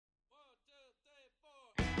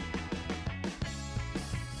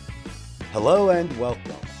Hello and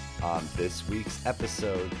welcome. On this week's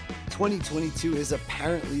episode, 2022 is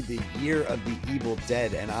apparently the year of the Evil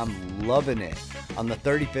Dead, and I'm loving it. On the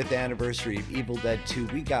 35th anniversary of Evil Dead 2,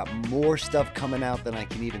 we got more stuff coming out than I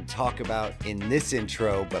can even talk about in this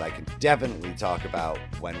intro, but I can definitely talk about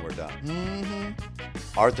when we're done.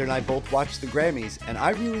 Arthur and I both watched the Grammys, and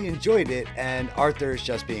I really enjoyed it, and Arthur is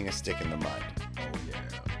just being a stick in the mud. Oh, yeah.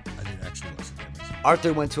 I didn't actually watch the Grammys.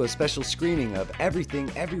 Arthur went to a special screening of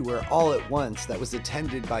Everything Everywhere All at Once that was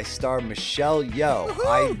attended by star Michelle Yeoh. Woohoo!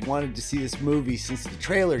 I wanted to see this movie since the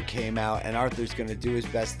trailer came out, and Arthur's going to do his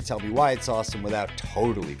best to tell me why it's awesome without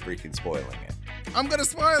totally freaking spoiling it. I'm going to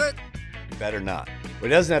spoil it. You better not. What he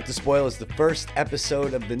doesn't have to spoil is the first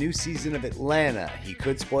episode of the new season of Atlanta. He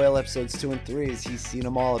could spoil episodes 2 and 3 as he's seen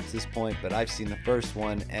them all at this point, but I've seen the first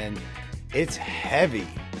one, and it's heavy.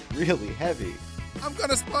 Really heavy. I'm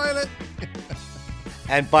going to spoil it.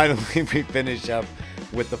 And finally, we finish up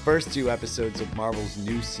with the first 2 episodes of Marvel's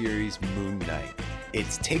new series, Moon Knight.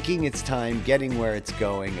 It's taking its time getting where it's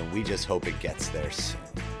going, and we just hope it gets there soon.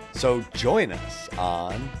 So join us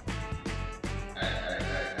on...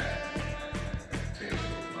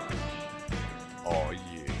 Oh,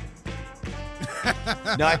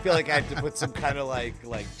 yeah. No, I feel like I have to put some kind of like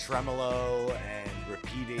tremolo and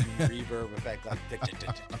repeating reverb effect.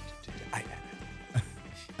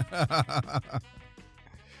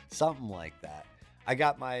 Something like that. I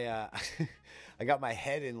got my I got my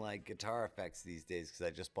head in like guitar effects these days because I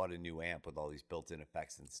just bought a new amp with all these built-in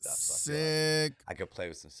effects and stuff. So I feel like Sick. I could play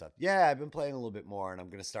with some stuff. Yeah, I've been playing a little bit more, and I'm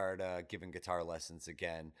gonna start giving guitar lessons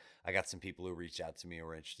again. I got some people who reached out to me who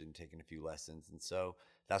are interested in taking a few lessons, and so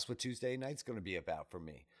that's what Tuesday night's gonna be about for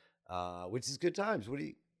me, which is good times. What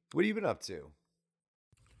have you been up to?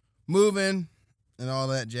 Moving and all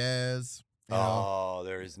that jazz. You know. Oh,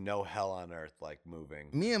 there is no hell on earth like moving.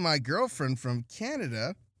 Me and my girlfriend from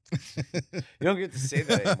Canada. You don't get to say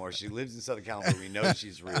that anymore. She lives in Southern California. We know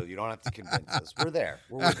she's real. You don't have to convince us. We're there.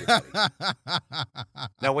 We're with you, buddy.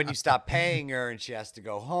 Now, when you stop paying her and she has to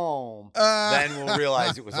go home, then we'll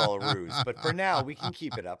realize it was all a ruse. But for now, we can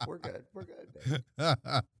keep it up. We're good. We're good,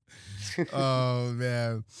 baby. Oh,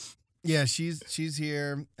 man. Yeah, she's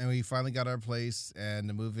here, and we finally got our place, and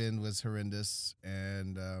the move-in was horrendous,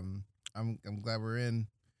 and I'm glad we're in.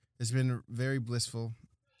 It's been very blissful,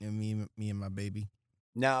 and me and my baby.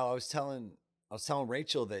 Now, I was telling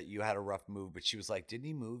Rachel that you had a rough move, but she was like, "Didn't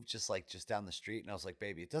he move just down the street?" And I was like,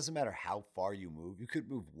 "Baby, it doesn't matter how far you move. You could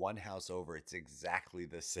move one house over. It's exactly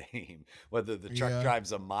the same. Whether the truck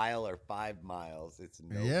drives a mile or 5 miles, it's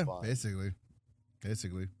no fun." Basically.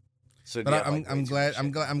 So, But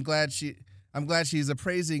I'm glad she's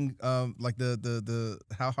appraising like the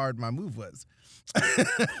how hard my move was.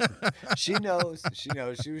 She knows. She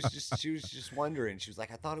was just wondering. She was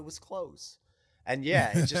like, "I thought it was close." And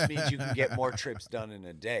yeah, it just means you can get more trips done in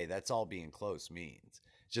a day. That's all being close means.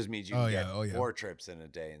 It just means you can get more trips in a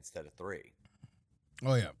day instead of 3.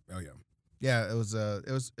 Oh yeah. Yeah, it was a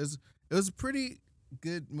pretty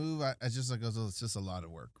good move. It's just a lot of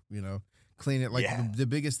work, you know. Clean it the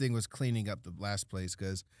biggest thing was cleaning up the last place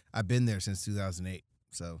because I've been there since 2008.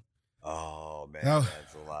 So. Oh man,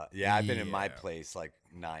 that's a lot. Yeah, I've been in my place like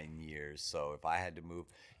 9 years. So if I had to move,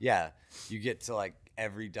 you get to like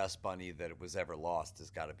every dust bunny that was ever lost has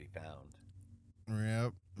got to be found.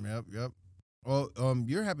 Yep. Well,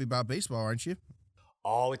 you're happy about baseball, aren't you?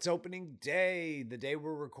 Oh, it's opening day. The day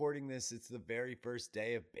we're recording this, it's the very first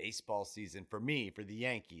day of baseball season for me, for the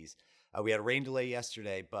Yankees. We had a rain delay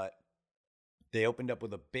yesterday, but they opened up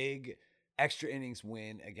with a big extra innings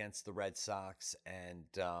win against the Red Sox, and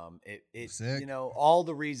you know, all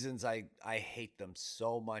the reasons I hate them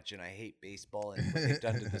so much, and I hate baseball and what they've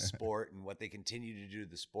done to the sport and what they continue to do to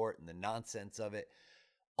the sport and the nonsense of it,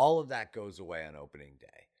 all of that goes away on opening day.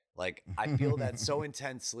 Like, I feel that so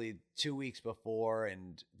intensely 2 weeks before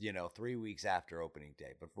and, 3 weeks after opening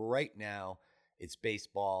day. But for right now, it's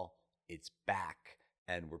baseball, it's back,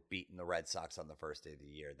 and we're beating the Red Sox on the first day of the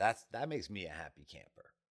year. That makes me a happy camper.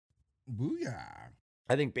 Booyah.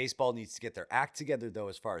 I think baseball needs to get their act together, though,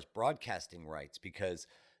 as far as broadcasting rights, because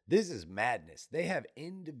this is madness. They have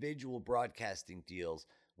individual broadcasting deals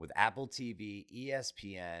with Apple TV,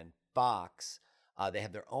 ESPN, Fox. They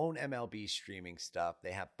have their own MLB streaming stuff.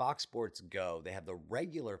 They have Fox Sports Go. They have the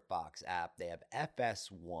regular Fox app. They have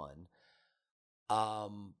FS1.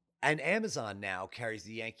 And Amazon now carries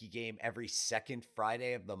the Yankee game every second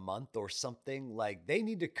Friday of the month or something. Like, they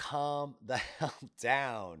need to calm the hell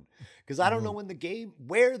down, because I don't know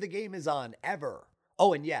where the game is on ever.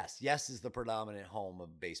 Oh, and yes is the predominant home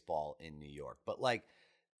of baseball in New York. But like,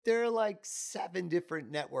 There are like 7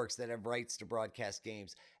 different networks that have rights to broadcast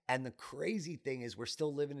games. And the crazy thing is we're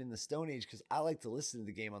still living in the Stone Age because I like to listen to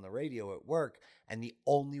the game on the radio at work. And the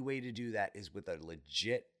only way to do that is with a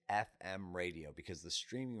legit FM radio because the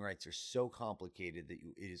streaming rights are so complicated that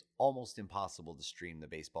it is almost impossible to stream the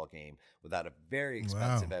baseball game without a very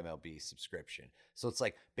expensive MLB subscription. So it's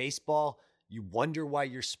like baseball, you wonder why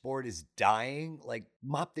your sport is dying. Like,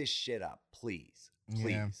 mop this shit up, please.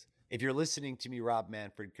 Please. Yeah. If you're listening to me, Rob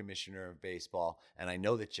Manfred, Commissioner of Baseball, and I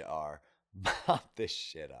know that you are, mop this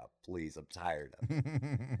shit up, please. I'm tired of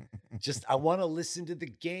it. I want to listen to the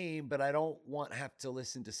game, but I don't want to have to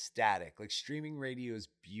listen to static. Like, streaming radio is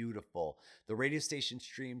beautiful. The radio station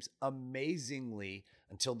streams amazingly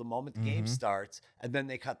until the moment the game starts, and then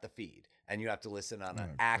they cut the feed, and you have to listen on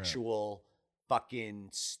an actual fucking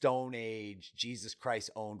Stone Age, Jesus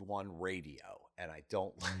Christ owned one radio, and I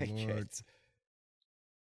don't like it.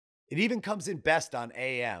 It even comes in best on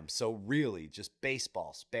AM, so really, just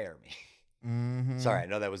baseball, spare me. Sorry, I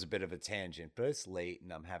know that was a bit of a tangent, but it's late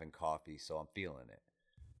and I'm having coffee, so I'm feeling it.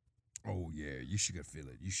 Oh, yeah, you should feel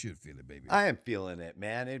it. You should feel it, baby. I am feeling it,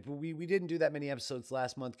 man. We didn't do that many episodes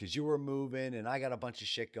last month because you were moving and I got a bunch of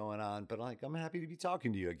shit going on, but like I'm happy to be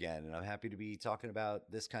talking to you again, and I'm happy to be talking about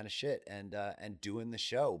this kind of shit and doing the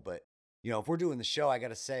show. But, you know, if we're doing the show, I got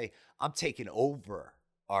to say, I'm taking over,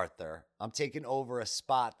 Arthur. I'm taking over a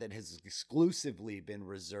spot that has exclusively been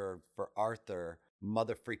reserved for Arthur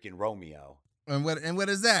mother freaking Romeo. And what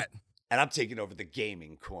is that? And I'm taking over the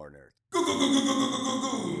gaming corner.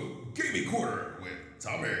 Gaming corner with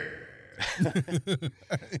Tommy.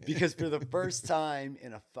 Because for the first time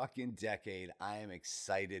in a fucking decade, I am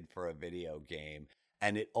excited for a video game.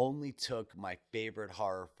 And it only took my favorite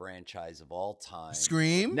horror franchise of all time.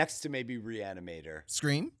 Scream? Next to maybe Reanimator.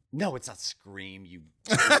 Scream? No, it's not Scream, you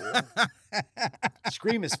fool.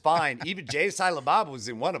 Scream is fine. Even Jay Silent Bob was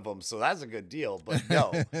in one of them, so that's a good deal. But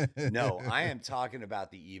no, I am talking about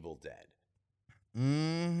The Evil Dead.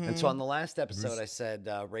 And so on the last episode, I said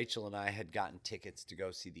Rachel and I had gotten tickets to go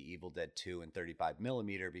see The Evil Dead 2 in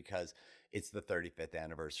 35mm because it's the 35th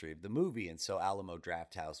anniversary of the movie. And so Alamo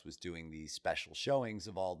Drafthouse was doing these special showings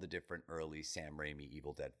of all the different early Sam Raimi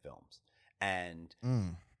Evil Dead films. And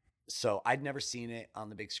so I'd never seen it on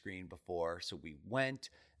the big screen before. So we went.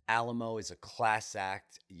 Alamo is a class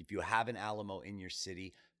act. If you have an Alamo in your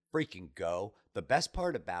city, freaking go. The best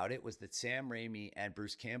part about it was that Sam Raimi and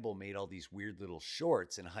Bruce Campbell made all these weird little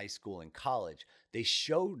shorts in high school and college. They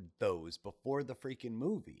showed those before the freaking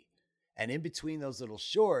movie. And in between those little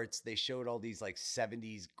shorts, they showed all these like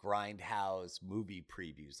 70s grindhouse movie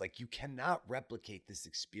previews. Like, you cannot replicate this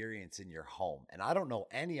experience in your home. And I don't know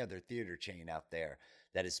any other theater chain out there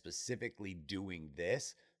that is specifically doing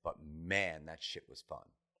this, but man, that shit was fun.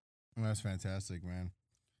 Well, that's fantastic, man.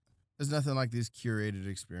 There's nothing like these curated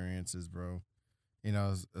experiences, bro. You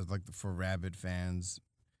know, it's like for rabid fans,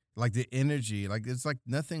 like the energy, like it's like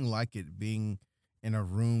nothing like it being in a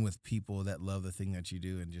room with people that love the thing that you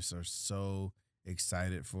do and just are so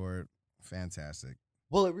excited for it. Fantastic.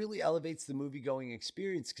 Well, it really elevates the movie-going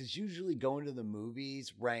experience because usually going to the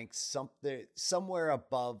movies ranks somewhere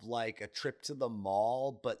above like a trip to the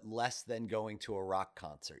mall, but less than going to a rock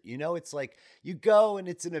concert. You know, it's like you go and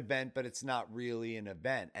it's an event, but it's not really an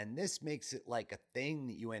event. And this makes it like a thing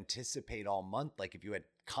that you anticipate all month. Like if you had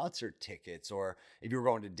concert tickets or if you were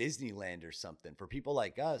going to Disneyland or something. For people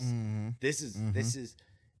like us, this is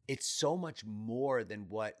it's so much more than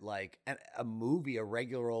what like a movie, a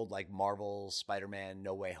regular old like Marvel Spider-Man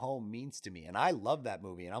No Way Home means to me. And I love that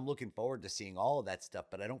movie and I'm looking forward to seeing all of that stuff,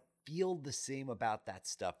 but I don't feel the same about that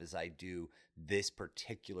stuff as I do this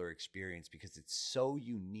particular experience because it's so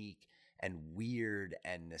unique and weird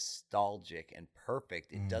and nostalgic and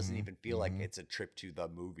perfect. It doesn't even feel like it's a trip to the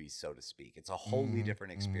movies, so to speak. It's a wholly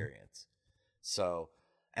different experience. So,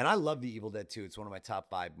 and I love The Evil Dead 2. It's one of my top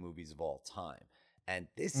 5 movies of all time. And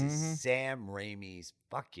this is Sam Raimi's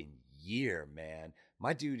fucking year, man.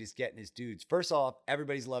 My dude is getting his dudes. First off,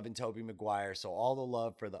 everybody's loving Tobey Maguire, so all the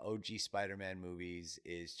love for the OG Spider-Man movies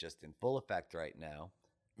is just in full effect right now.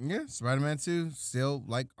 Yeah, Spider-Man 2 still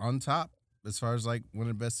like on top as far as like one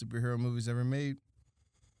of the best superhero movies ever made.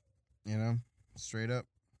 You know, straight up.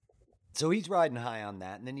 So he's riding high on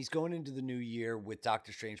that. And then he's going into the new year with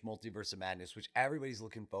Doctor Strange Multiverse of Madness, which everybody's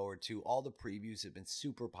looking forward to. All the previews have been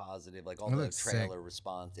super positive, like all the trailer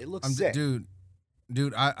response. It looks sick.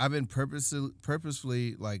 Dude, I've been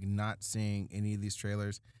purposefully like not seeing any of these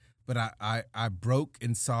trailers, but I broke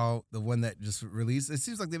and saw the one that just released. It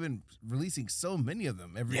seems like they've been releasing so many of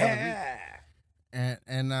them every other week.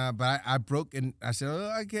 But I broke and I said,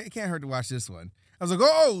 oh, it can't hurt to watch this one. I was like,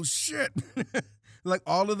 oh shit. Like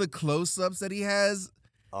all of the close-ups that he has,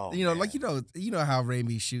 Oh You know, like man. you know how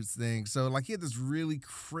Raimi shoots things. So like he had this really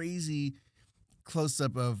crazy close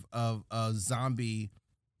up of a zombie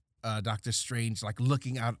Doctor Strange like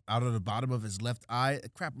looking out of the bottom of his left eye.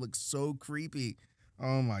 That crap looks so creepy.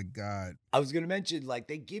 Oh my god. I was gonna mention, like,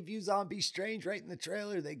 they give you Zombie Strange right in the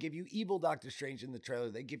trailer. They give you evil Doctor Strange in the trailer.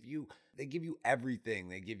 They give you everything.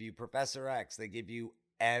 They give you Professor X. They give you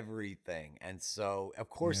everything. And so, of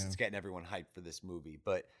course, Yeah. it's getting everyone hyped for this movie.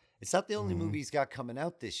 But it's not the only Mm-hmm. movie he's got coming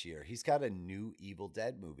out this year. He's got a new Evil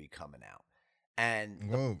Dead movie coming out. And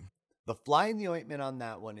Whoa. the fly in the ointment on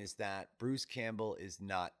that one is that Bruce Campbell is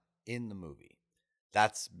not in the movie.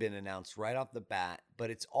 That's been announced right off the bat, but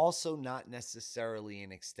it's also not necessarily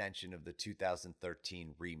an extension of the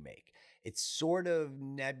 2013 remake. It sort of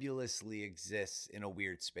nebulously exists in a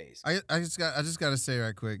weird space. I just gotta say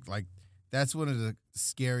right quick, like that's one of the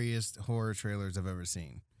scariest horror trailers I've ever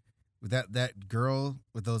seen. With that girl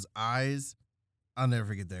with those eyes, I'll never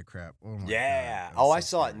forget that crap. Oh my god, Yeah. that was Oh, I so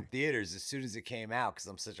saw it in scary. theaters as soon as it came out because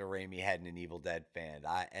I'm such a Raimi Head and an Evil Dead fan.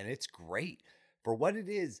 And it's great for what it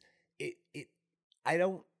is. It I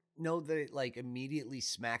don't know that it like immediately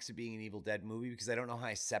smacks of being an Evil Dead movie because I don't know how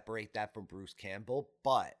I separate that from Bruce Campbell,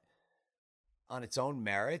 but on its own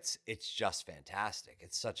merits, it's just fantastic.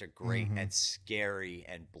 It's such a great Mm-hmm. and scary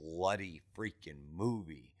and bloody freaking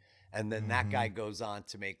movie. And then that Mm-hmm. guy goes on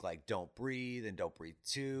to make like Don't Breathe and Don't Breathe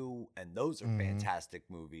 2, and those are Mm-hmm. fantastic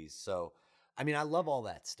movies. So, I mean, I love all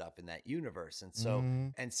that stuff in that universe. And so, Mm-hmm.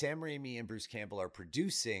 and Sam Raimi and Bruce Campbell are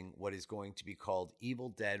producing what is going to be called Evil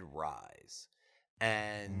Dead Rise.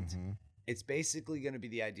 And Mm-hmm. it's basically going to be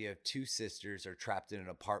the idea of two sisters are trapped in an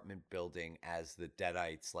apartment building as the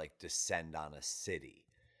Deadites like descend on a city.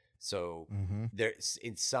 So Mm-hmm. there's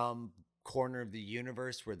in some corner of the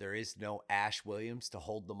universe where there is no Ash Williams to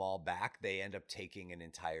hold them all back, they end up taking an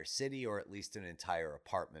entire city or at least an entire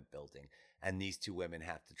apartment building. And these two women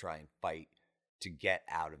have to try and fight to get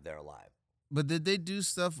out of their life. But did they do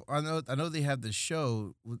stuff? I know they have the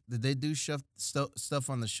show. Did they do stuff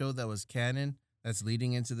on the show that was canon that's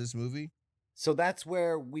leading into this movie? So that's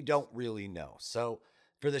where we don't really know. So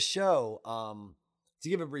for the show, to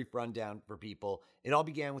give a brief rundown for people, it all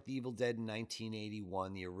began with Evil Dead in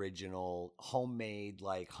 1981, the original homemade,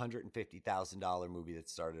 like $150,000 movie that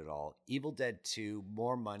started it all. Evil Dead 2,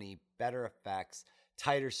 more money, better effects,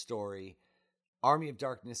 tighter story. Army of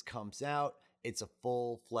Darkness comes out. It's a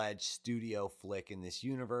full-fledged studio flick in this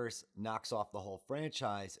universe, knocks off the whole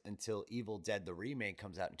franchise until Evil Dead the remake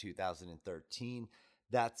comes out in 2013.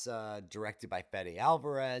 That's directed by Fede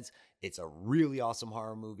Alvarez. It's a really awesome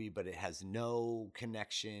horror movie, but it has no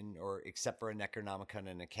connection, or except for a Necronomicon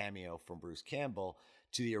and a cameo from Bruce Campbell,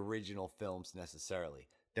 to the original films necessarily.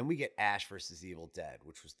 Then we get Ash versus Evil Dead,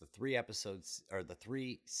 which was the 3 episodes or the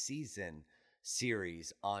 3 season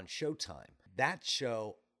series on Showtime. That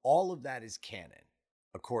show, all of that is canon,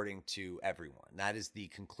 according to everyone. That is the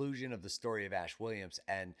conclusion of the story of Ash Williams.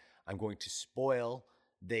 And I'm going to spoil,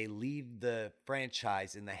 they leave the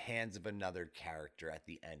franchise in the hands of another character at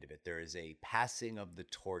the end of it. There is a passing of the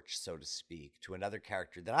torch, so to speak, to another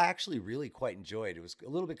character that I actually really quite enjoyed. It was a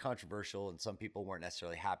little bit controversial, and some people weren't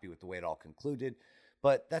necessarily happy with the way it all concluded.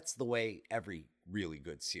 But that's the way every really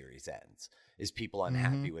good series ends, is people Mm-hmm.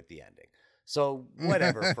 unhappy with the ending. So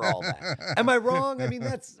whatever for all that. Am I wrong? I mean,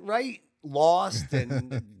 that's right. Lost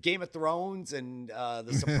and Game of Thrones and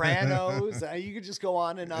The Sopranos. You could just go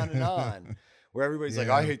on and on and on. Where everybody's like,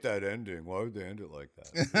 I Yeah. hate that ending. Why would they end it like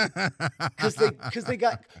that?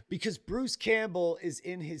 Because Bruce Campbell is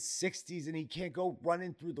in his 60s and he can't go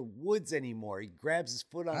running through the woods anymore. He grabs his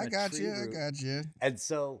foot on I a got tree you. I root. got you. And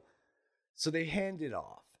so they hand it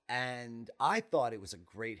off. And I thought it was a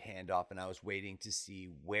great handoff, and I was waiting to see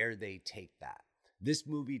where they take that. This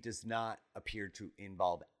movie does not appear to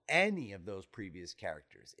involve any of those previous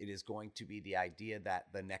characters. It is going to be the idea that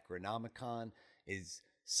the Necronomicon is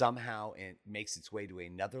somehow it makes its way to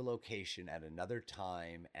another location at another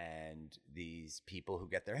time, and these people who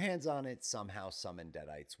get their hands on it somehow summon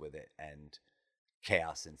Deadites with it, and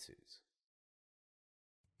chaos ensues.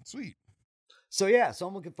 Sweet. So yeah, so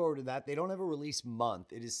I'm looking forward to that. They don't have a release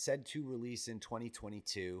month. It is said to release in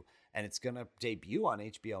 2022, and it's going to debut on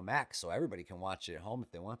HBO Max, so everybody can watch it at home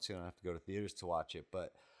if they want to. They don't have to go to theaters to watch it.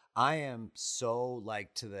 But I am so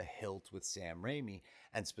like to the hilt with Sam Raimi,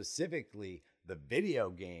 and specifically the video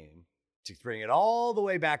game, to bring it all the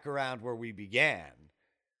way back around where we began.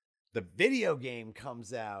 The video game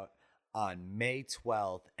comes out on May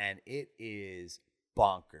 12th, and it is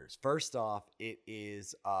bonkers. First off, it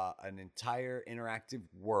is an entire interactive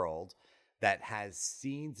world that has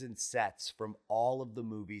scenes and sets from all of the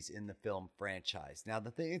movies in the film franchise. Now,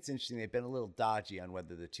 the thing that's interesting, they've been a little dodgy on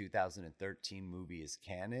whether the 2013 movie is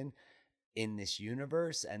canon in this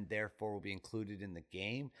universe and therefore will be included in the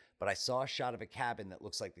game. But I saw a shot of a cabin that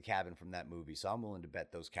looks like the cabin from that movie. So I'm willing to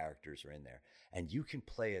bet those characters are in there. And you can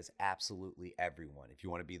play as absolutely everyone. If you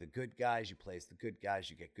want to be the good guys, you play as the good guys.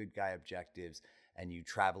 You get good guy objectives and you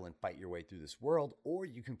travel and fight your way through this world. Or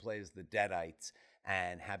you can play as the Deadites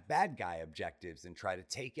and have bad guy objectives and try to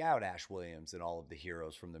take out Ash Williams and all of the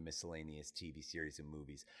heroes from the miscellaneous TV series and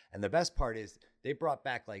movies. And the best part is they brought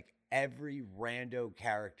back like every rando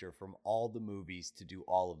character from all the movies to do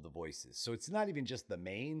all of the voices. So it's not even just the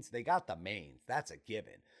mains. They got the mains. That's a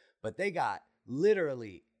given. But they got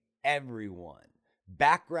literally everyone.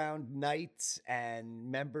 Background knights and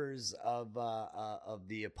members of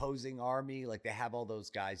the opposing army, like they have all those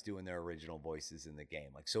guys doing their original voices in the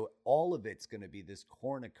game. Like, so all of it's going to be this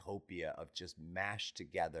cornucopia of just mashed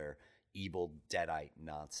together evil Deadite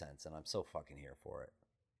nonsense, and I'm so fucking here for it.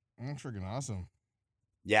 That's freaking awesome.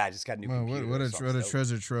 Yeah, I just got a new computer. What a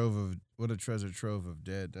treasure trove of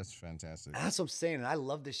dead. That's fantastic. That's what I'm saying, and I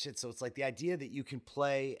love this shit. So it's like the idea that you can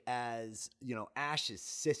play as, you know, Ash's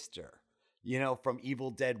sister, you know, from Evil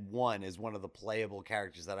Dead 1 is one of the playable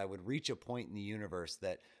characters that I would reach a point in the universe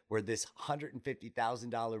that where this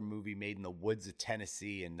 $150,000 movie made in the woods of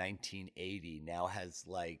Tennessee in 1980 now has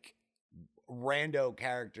like rando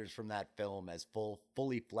characters from that film as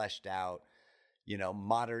fully fleshed out, you know,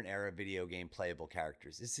 modern era video game playable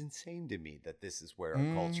characters. It's insane to me that this is where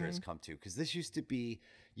our culture has come to, because this used to be,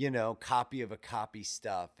 you know, copy of a copy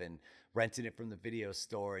stuff and renting it from the video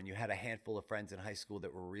store, and you had a handful of friends in high school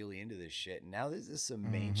that were really into this shit, and now there's just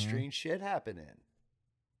some mainstream shit happening.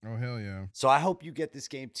 Oh, hell yeah. So I hope you get this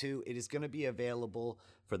game too. It is going to be available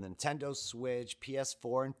for the Nintendo Switch,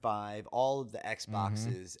 PS4 and 5, all of the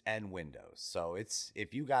Xboxes and Windows. So it's,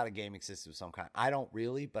 if you got a gaming system of some kind, I don't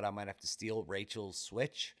really, but I might have to steal Rachel's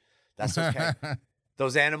Switch. That's okay.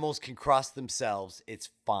 Those animals can cross themselves. It's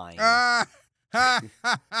fine. I'm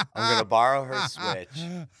gonna borrow her Switch.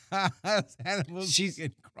 Animals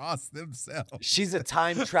can cross themselves. She's a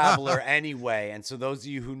time traveler anyway, and so those of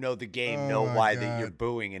you who know the game know why that you're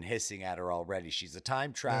booing and hissing at her already. She's a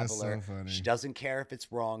time traveler. That's so funny. She doesn't care if it's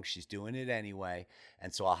wrong. She's doing it anyway,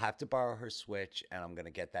 and so I'll have to borrow her Switch, and I'm gonna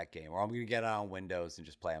get that game, or I'm gonna get it on Windows and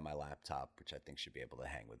just play on my laptop, which I think should be able to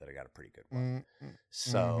hang with it. I got a pretty good one.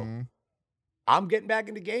 So. I'm getting back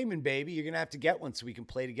into gaming, baby. You're going to have to get one so we can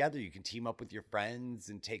play together. You can team up with your friends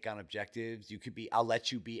and take on objectives. You could be, I'll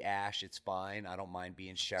let you be Ash. It's fine. I don't mind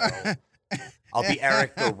being Cheryl. I'll be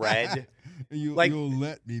Eric the Red. You'll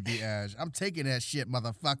let me be Ash. I'm taking that shit,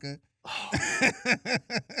 motherfucker.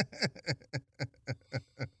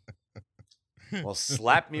 Well,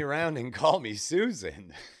 slap me around and call me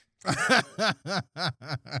Susan.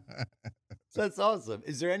 So that's awesome.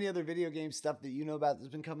 Is there any other video game stuff that you know about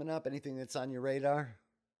that's been coming up? Anything that's on your radar?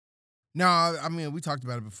 No, I mean, we talked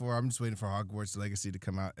about it before. I'm just waiting for Hogwarts Legacy to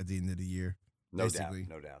come out at the end of the year. No doubt.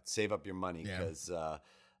 Save up your money because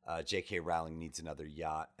J.K. Rowling needs another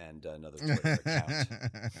yacht and another Twitter account.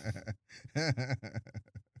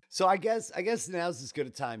 So I guess now's as good a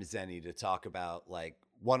time as any to talk about like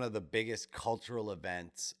one of the biggest cultural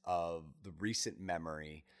events of the recent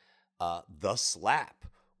memory, The Slap,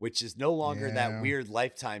 which is no longer that weird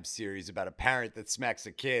Lifetime series about a parent that smacks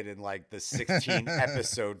a kid and like the 16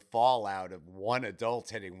 episode fallout of one adult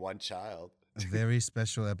hitting one child. A very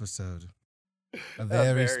special episode. A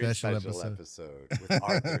very special episode with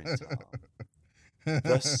Arthur and Tom.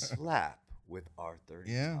 The Slap with Arthur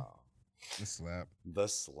and Tom. The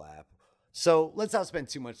Slap. So let's not spend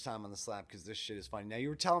too much time on The Slap because this shit is funny. Now, you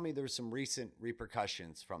were telling me there were some recent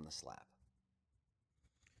repercussions from The Slap.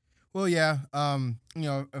 Well, yeah. You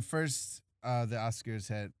know, at first the Oscars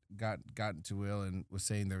had gotten to Will and was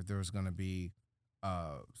saying that there was going to be,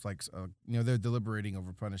 you know, they're deliberating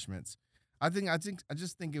over punishments. I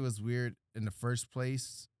just think it was weird in the first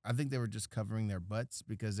place. I think they were just covering their butts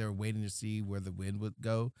because they were waiting to see where the wind would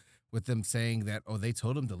go, with them saying that, oh, they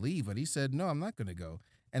told him to leave, but he said, no, I'm not going to go,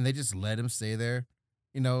 and they just let him stay there.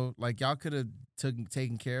 You know, like y'all could have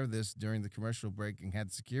taken care of this during the commercial break and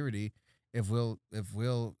had security. If Will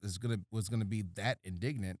was gonna be that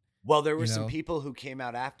indignant. Well, there were some people who came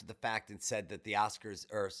out after the fact and said that the Oscars,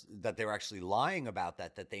 or that they were actually lying about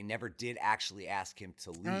that they never did actually ask him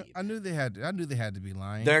to leave. I knew they had to be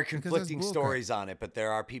lying. There are conflicting stories on it, but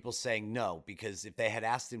there are people saying no, because if they had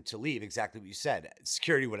asked him to leave, exactly what you said,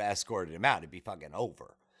 security would have escorted him out. It'd be fucking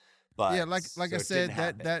over. But yeah, like I said,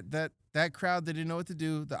 that crowd didn't know what to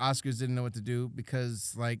do. The Oscars didn't know what to do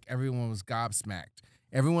because like everyone was gobsmacked.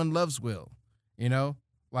 Everyone loves Will, you know?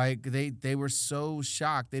 Like they were so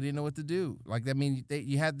shocked they didn't know what to do. Like I mean,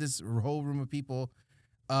 you had this whole room of people,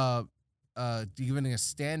 uh, giving a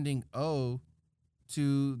standing O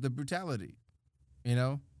to the brutality, you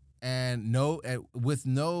know, and with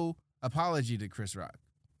no apology to Chris Rock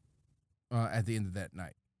at the end of that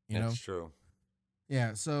night. You know, That's true.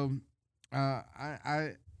 yeah. So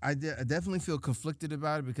I definitely feel conflicted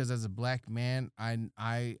about it because as a black man,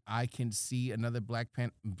 I can see another black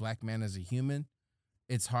man as a human.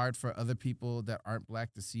 It's hard for other people that aren't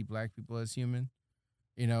black to see black people as human,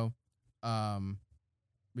 you know, um,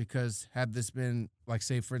 because had this been like,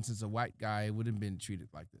 say, for instance, a white guy, it wouldn't have been treated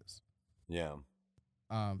like this. Yeah.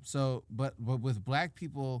 So, but with black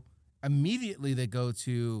people, immediately they go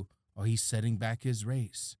to, oh, he's setting back his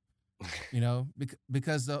race, you know,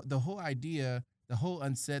 because the whole idea, the whole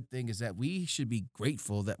unsaid thing is that we should be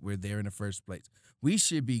grateful that we're there in the first place. We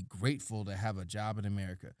should be grateful to have a job in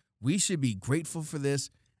America. We should be grateful for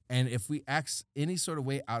this. And if we act any sort of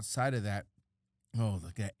way outside of that, oh,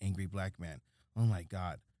 look at that angry black man. Oh my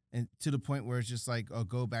God. And to the point where it's just like, oh,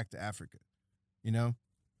 go back to Africa, you know?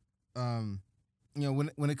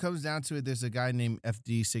 When it comes down to it, there's a guy named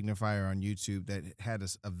FD Signifier on YouTube that had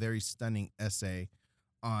a very stunning essay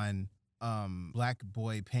on black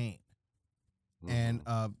boy pain. And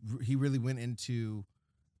he really went into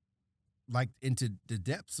the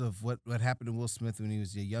depths of what happened to Will Smith when he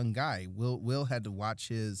was a young guy. Will had to watch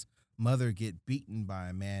his mother get beaten by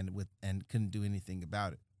a man and couldn't do anything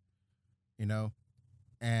about it, you know.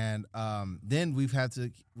 And then we've had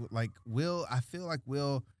to Will. I feel like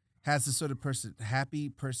Will has this sort of happy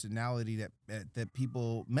personality that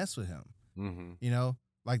people mess with him, you know.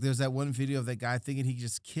 Like there's that one video of that guy thinking he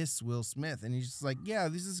just kissed Will Smith, and he's just like, yeah,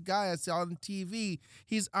 this is this guy I saw on TV.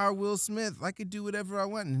 He's our Will Smith. I could do whatever I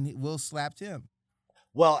want, and Will slapped him.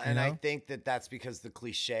 Well, and I think that's because the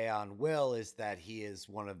cliche on Will is that he is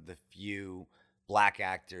one of the few black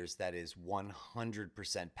actors that is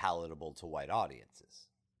 100% palatable to white audiences.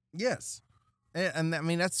 Yes, and I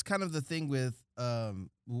mean that's kind of the thing with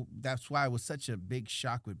that's why it was such a big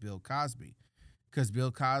shock with Bill Cosby. Because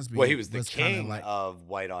Bill Cosby, well, he was the king of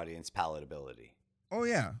white audience palatability. Oh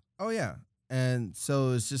yeah, and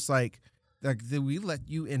so it's just like did we let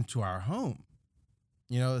you into our home?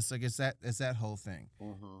 You know, it's like it's that whole thing.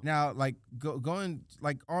 Now, like going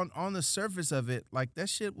like on the surface of it, like that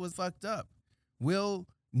shit was fucked up. Will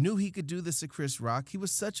knew he could do this to Chris Rock. He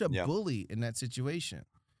was such a bully in that situation.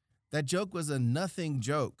 That joke was a nothing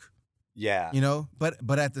joke. Yeah, you know,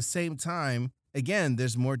 but at the same time, again,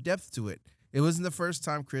 there's more depth to it. It wasn't the first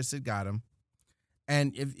time Chris had got him.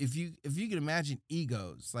 And if you can imagine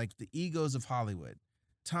egos, like the egos of Hollywood,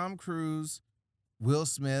 Tom Cruise, Will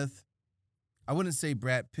Smith, I wouldn't say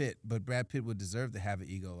Brad Pitt, but Brad Pitt would deserve to have an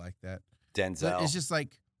ego like that. Denzel. But it's just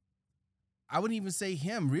like, I wouldn't even say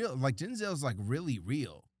him real. Like Denzel's like really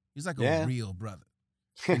real. He's like a real brother,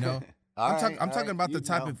 you know? I'm talking about the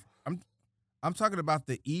type of, I'm talking about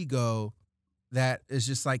the ego that is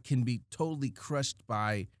just like can be totally crushed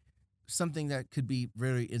by something that could be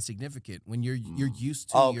very insignificant when you're used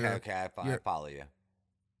to I follow you.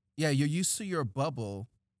 Yeah, you're used to your bubble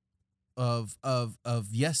of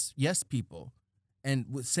yes people, and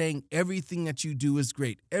with saying everything that you do is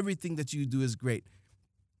great. Everything that you do is great.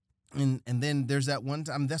 And then there's that one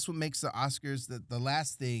time, that's what makes the Oscars, the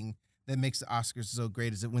last thing that makes the Oscars so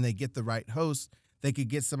great is that when they get the right host, they could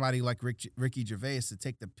get somebody like Ricky Gervais to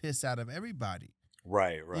take the piss out of everybody.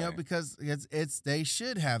 Right. You know, because it's they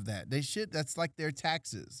should have that. They should. That's like their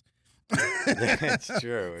taxes. It's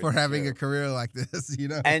true. For having a career like this, you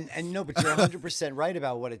know. And no, but you're 100% right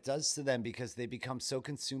about what it does to them because they become so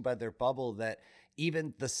consumed by their bubble that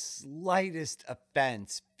even the slightest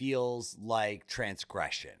offense feels like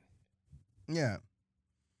transgression. Yeah.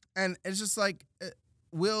 And it's just like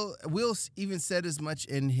Will even said as much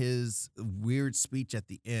in his weird speech at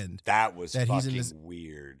the end. That was fucking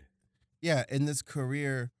weird. Yeah, in this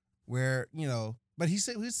career where, you know, but he's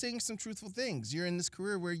saying some truthful things. You're in this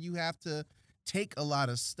career where you have to take a lot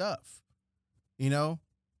of stuff, you know?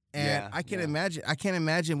 And I can't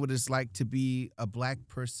imagine what it's like to be a black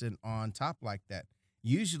person on top like that.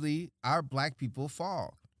 Usually our black people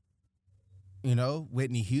fall. You know,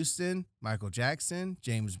 Whitney Houston, Michael Jackson,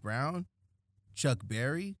 James Brown, Chuck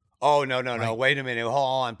Berry. Oh, no. Wait a minute.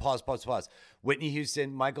 Hold on. Pause. Whitney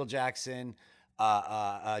Houston, Michael Jackson,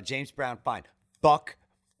 James Brown, fine. Fuck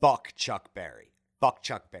Chuck Berry. Fuck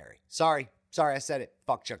Chuck Berry. Sorry, I said it.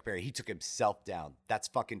 Fuck Chuck Berry. He took himself down. That's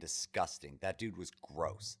fucking disgusting. That dude was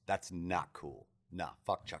gross. That's not cool. Nah,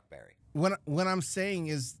 fuck Chuck Berry. What I'm saying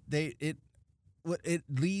is it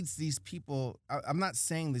leads these people. I'm not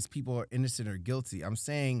saying these people are innocent or guilty. I'm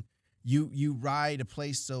saying you ride a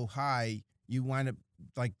place so high, you wind up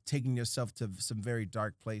like taking yourself to some very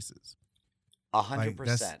dark places. A hundred Like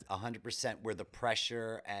that's percent, 100%. Where the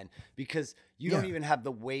pressure and because you don't yeah. even have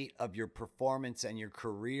the weight of your performance and your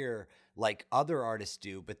career like other artists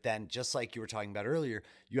do, but then just like you were talking about earlier,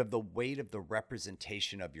 you have the weight of the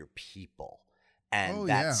representation of your people and Oh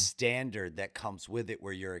that yeah. standard that comes with it,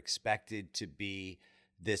 where you're expected to be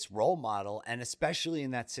this role model, and especially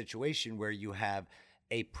in that situation where you have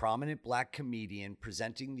a prominent black comedian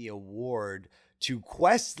presenting the award to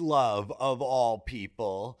Questlove of all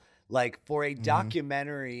people, like for a Mm-hmm.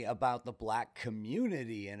 documentary about the black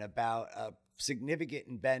community and about a significant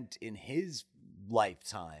event in his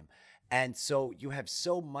lifetime. And so you have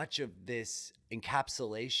so much of this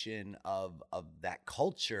encapsulation of that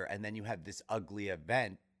culture, and then you have this ugly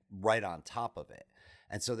event right on top of it.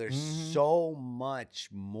 And so there's Mm-hmm. so much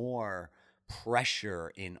more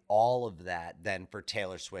pressure in all of that than for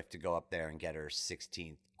Taylor Swift to go up there and get her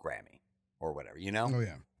 16th Grammy or whatever, you know? Oh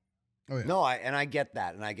yeah. Oh yeah. No, I get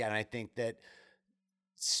that. And I think that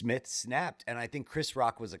Smith snapped, and I think Chris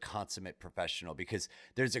Rock was a consummate professional, because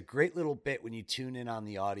there's a great little bit when you tune in on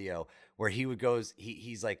the audio where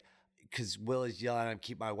he's like, because Will is yelling at him,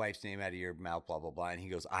 keep my wife's name out of your mouth, blah blah blah, and he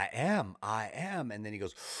goes, I am, and then he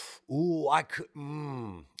goes, ooh, I could,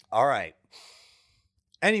 all right.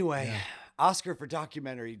 Anyway, Yeah. Oscar for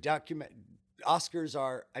Oscars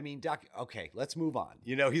are, okay, let's move on.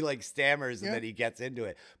 You know, he like stammers and Yeah. then he gets into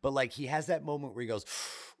it. But like he has that moment where he goes,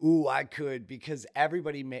 ooh, I could, because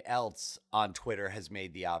everybody else on Twitter has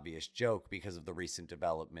made the obvious joke because of the recent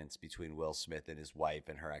developments between Will Smith and his wife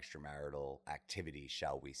and her extramarital activity,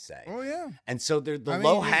 shall we say. Oh yeah. And so the I mean,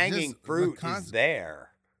 low it's hanging just fruit is there.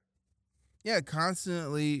 yeah,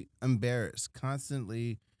 constantly embarrassed,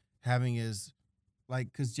 constantly having his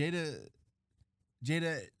like because Jada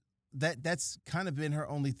that's kind of been her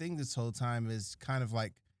only thing this whole time, is kind of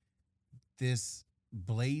like this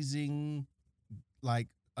blazing, like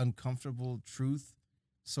uncomfortable truth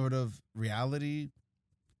sort of reality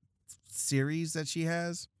series that she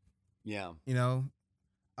has, Yeah. you know.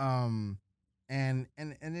 Um and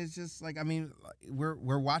it's just like, I mean,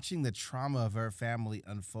 we're watching the trauma of her family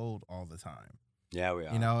unfold all the time, Yeah, we you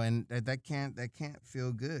are. know, and that can't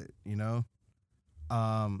feel good, you know.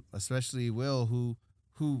 Especially Will, who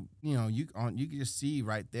you know, you can just see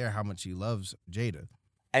right there how much he loves Jada,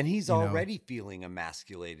 And he's you know. already feeling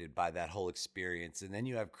emasculated by that whole experience. And then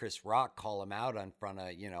you have Chris Rock call him out in front of,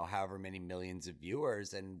 however many millions of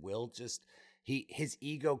viewers. And Will just, his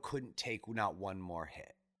ego couldn't take not one more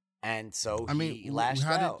hit. And so I mean, he lashed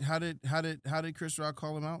out. how did Chris Rock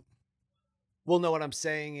call him out? Well, no, what I'm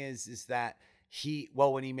saying is that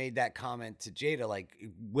when he made that comment to Jada, like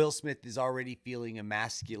Will Smith is already feeling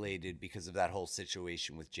emasculated because of that whole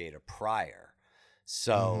situation with Jada prior.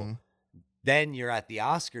 So Mm-hmm. then you're at the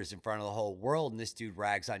Oscars in front of the whole world, and this dude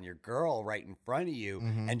rags on your girl right in front of you,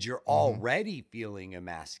 Mm-hmm. and you're Mm-hmm. already feeling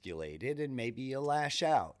emasculated, and maybe you lash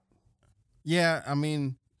out. Yeah, I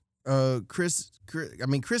mean, Chris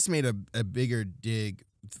made a bigger dig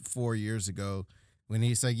 4 years ago when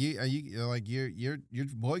he's like, you're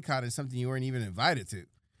boycotting something you weren't even invited to,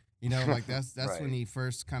 you know, like that's when Right. he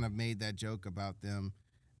first kind of made that joke about them,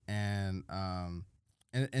 and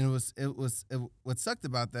what sucked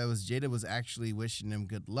about that was Jada was actually wishing him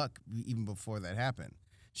good luck even before that happened.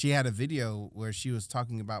 She had a video where she was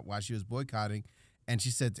talking about why she was boycotting, and she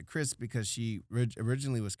said to Chris, because she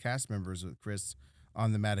originally was cast members with Chris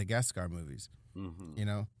on the Madagascar movies, Mm-hmm. you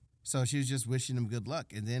know. So she was just wishing him good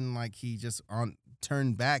luck, and then like he just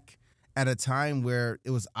turned back at a time where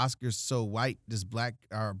it was Oscar So White, this black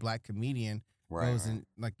comedian Right, goes right. and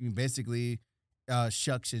like basically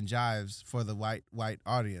shucks and jives for the white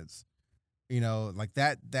audience, you know, like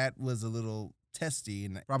that was a little testy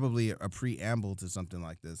and probably a preamble to something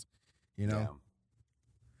like this, you Yeah. know.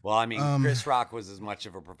 Well, I mean, Um, Chris Rock was as much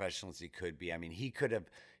of a professional as he could be. I mean, he could have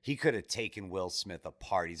taken Will Smith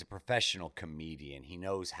apart. He's a professional comedian. He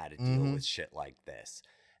knows how to deal mm-hmm, with shit like this.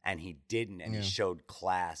 And he didn't, and he yeah, showed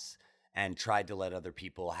class and tried to let other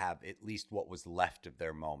people have at least what was left of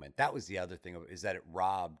their moment. That was the other thing, is that it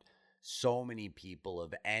robbed so many people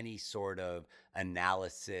of any sort of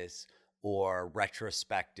analysis or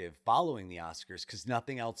retrospective following the Oscars, because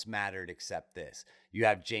nothing else mattered except this. You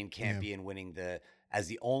have Jane yeah, Campion winning as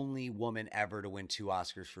the only woman ever to win 2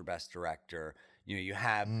 Oscars for Best Director. You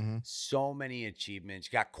have mm-hmm, so many achievements.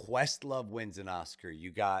 You got Questlove wins an Oscar.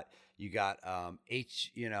 You got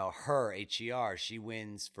her HER. She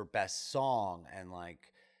wins for Best Song, and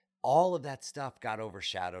like all of that stuff got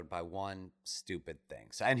overshadowed by one stupid thing.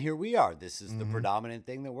 So, and here we are. This is the predominant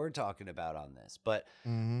thing that we're talking about on this. But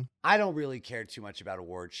I don't really care too much about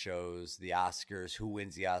award shows, the Oscars, who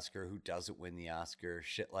wins the Oscar, who doesn't win the Oscar,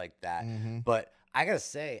 shit like that. But I got to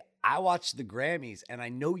say, I watched the Grammys, and I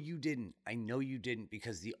know you didn't. I know you didn't,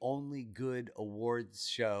 because the only good awards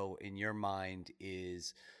show in your mind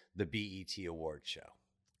is the BET Awards show.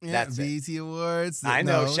 Yeah, that's BET Awards. I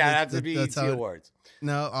know. Shout out to BET Awards.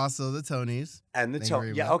 No, also the Tonys. And the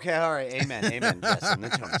Tonys. Yeah, okay, all right. Amen. Amen. Yes, and the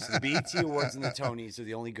Tonys. So the BET Awards and the Tonys are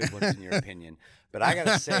the only good ones in your opinion. But I got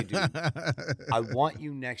to say, dude, I want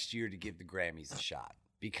you next year to give the Grammys a shot,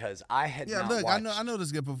 because I had not watched. I know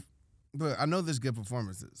there's good, but I know there's good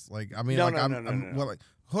performances. Like, I mean, no. Well, like,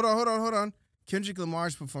 hold on. Kendrick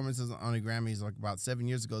Lamar's performances on the Grammys, like about 7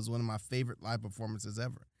 years ago, is one of my favorite live performances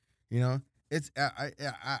ever. You know? It's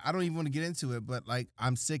I don't even want to get into it, but like,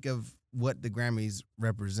 I'm sick of what the Grammys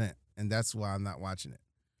represent, and that's why I'm not watching it.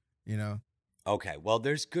 You know? Okay, well,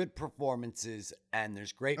 there's good performances and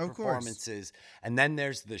there's great performances, and then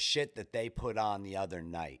there's the shit that they put on the other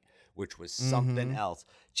night, which was something else.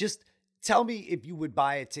 Just tell me if you would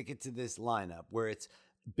buy a ticket to this lineup where it's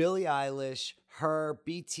Billie Eilish, her,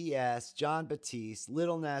 BTS, Jon Batiste,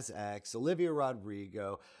 Lil Nas X, Olivia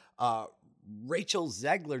Rodrigo, Rachel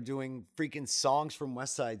Zegler doing freaking songs from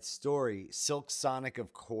West Side Story, Silk Sonic,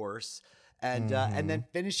 of course, and then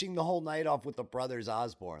finishing the whole night off with the Brothers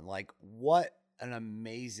Osborne. Like, what an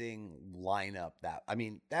amazing lineup that. I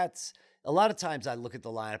mean, that's a lot of times I look at the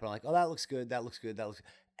lineup and I'm like, oh, that looks good, that looks good, that looks good.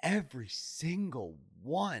 Every single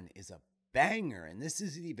one is a banger, and this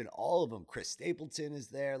isn't even all of them. Chris Stapleton is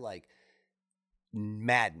there. Like,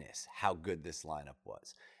 madness how good this lineup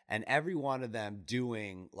was. And every one of them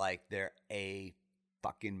doing like their A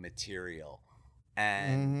fucking material.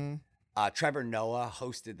 And Trevor Noah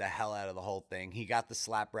hosted the hell out of the whole thing. He got the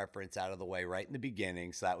slap reference out of the way right in the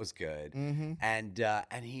beginning, so that was good. And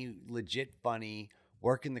he legit funny,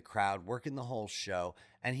 working the crowd, working the whole show.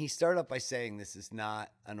 And he started off by saying, this is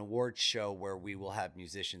not an award show where we will have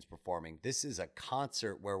musicians performing. This is a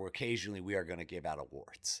concert where occasionally we are going to give out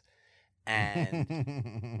awards.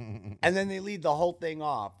 And then they lead the whole thing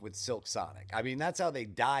off with Silk Sonic. I mean, that's how they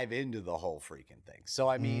dive into the whole freaking thing. So,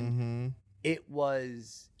 I mean, it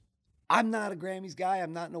was, I'm not a Grammys guy.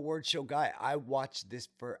 I'm not an award show guy. I watched this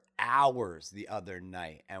for hours the other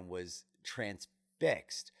night and was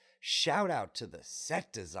transfixed. Shout out to the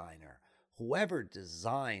set designer, whoever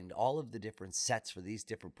designed all of the different sets for these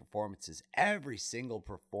different performances. Every single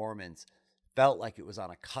performance felt like it was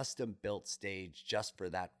on a custom-built stage just for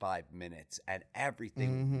that 5 minutes, and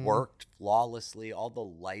everything worked flawlessly, all the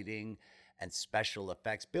lighting and special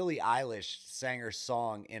effects. Billie Eilish sang her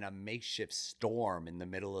song in a makeshift storm in the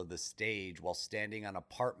middle of the stage while standing on an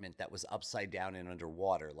apartment that was upside down and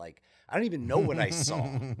underwater. Like, I don't even know what I saw.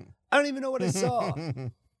 I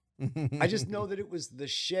just know that it was the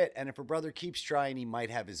shit, and if her brother keeps trying, he might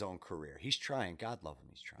have his own career. He's trying. God love him,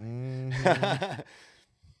 he's trying.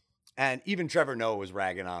 And even Trevor Noah was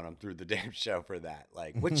ragging on him through the damn show for that.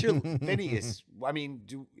 Like, what's your Phineas? I mean,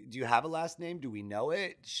 do you have a last name? Do we know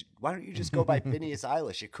it? Why don't you just go by Phineas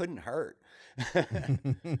Eilish? It couldn't hurt.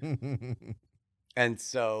 And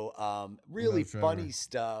so, really funny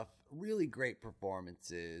stuff, really great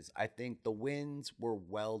performances. I think the wins were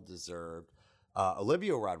well deserved.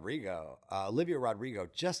 Olivia Rodrigo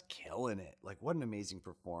just killing it. Like, what an amazing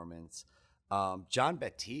performance. Jon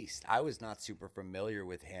Batiste, I was not super familiar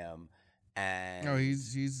with him, and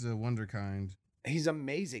he's a wonderkind. He's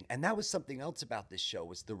amazing. And that was something else about this show,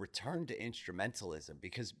 was the return to instrumentalism,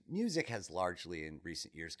 because music has largely in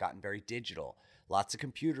recent years gotten very digital. Lots of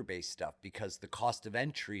computer-based stuff, because the cost of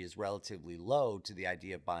entry is relatively low to the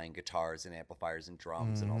idea of buying guitars and amplifiers and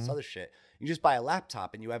drums and all this other shit. You just buy a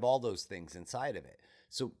laptop and you have all those things inside of it.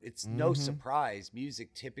 So it's no surprise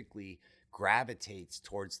music typically gravitates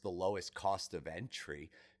towards the lowest cost of entry,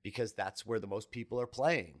 because that's where the most people are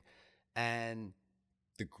playing. And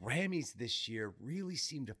the Grammys this year really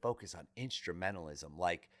seemed to focus on instrumentalism.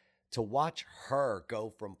 Like, to watch her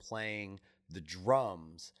go from playing the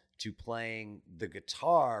drums to playing the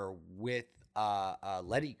guitar with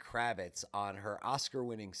Lenny Kravitz on her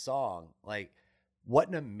Oscar-winning song, like, what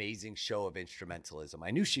an amazing show of instrumentalism.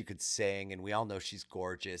 I knew she could sing, and we all know she's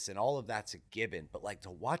gorgeous, and all of that's a given. But like,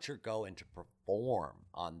 to watch her go and to perform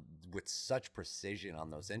with such precision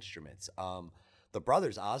on those instruments. The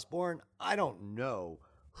Brothers Osborne, I don't know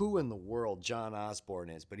who in the world John Osborne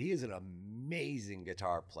is, but he is an amazing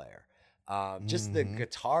guitar player. Just the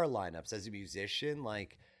guitar lineups as a musician,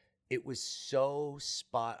 like, it was so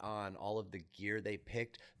spot on. All of the gear they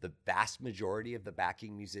picked, the vast majority of the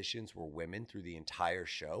backing musicians were women through the entire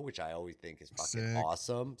show, which I always think is fucking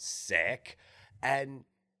awesome. Sick. And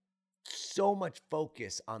so much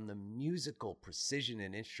focus on the musical precision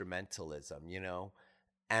and instrumentalism, you know?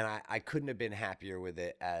 And I couldn't have been happier with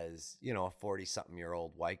it as, you know, a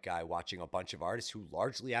 40-something-year-old white guy watching a bunch of artists who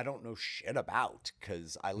largely I don't know shit about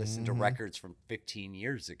because I listened to records from 15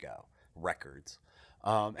 years ago.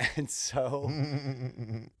 And so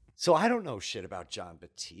I don't know shit about Jon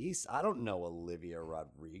Batiste. I don't know Olivia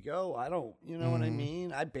Rodrigo. I don't, you know what I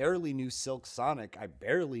mean? I barely knew Silk Sonic. I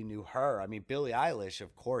barely knew her. I mean, Billie Eilish,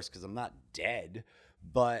 of course, because I'm not dead,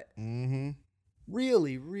 but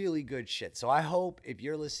really, really good shit. So I hope if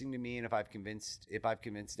you're listening to me and if I've convinced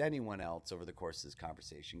anyone else over the course of this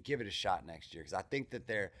conversation, give it a shot next year because I think that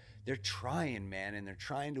they're trying, man, and they're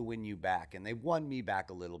trying to win you back, and they won me back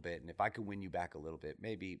a little bit. And if I can win you back a little bit,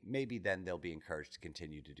 maybe then they'll be encouraged to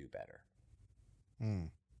continue to do better.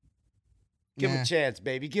 Give them a chance,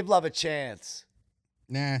 baby. Give love a chance.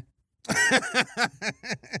 Nah.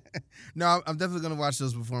 No, I'm definitely gonna watch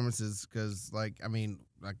those performances because, like, I mean,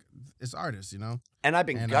 like, it's artists, you know. And I've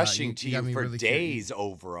been gushing to you for really days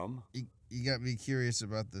over them. You got me curious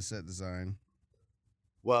about the set design.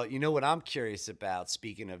 Well, you know what I'm curious about,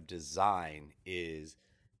 speaking of design, is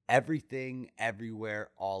Everything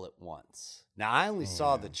Everywhere All at Once. Now, I only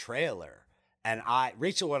saw the trailer, and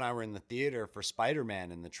Rachel and I were in the theater for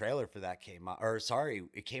Spider-Man, and the trailer for that came on,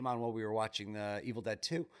 it came on while we were watching the Evil Dead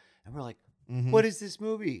 2, and we're like, what is this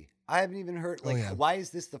movie? I haven't even heard, why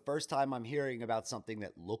is this the first time I'm hearing about something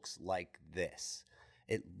that looks like this?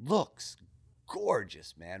 It looks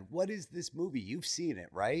gorgeous, man. What is this movie? You've seen it,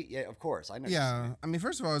 right? Yeah, of course. I know. Yeah, I mean,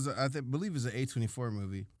 first of all, I believe it's an A24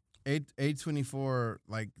 movie. A24,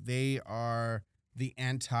 like, they are the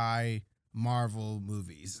anti-Marvel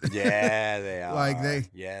movies. Yeah, they are. Like they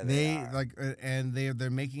are. Like, and they're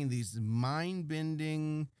making these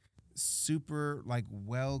mind-bending, super, like,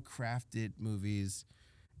 well-crafted movies.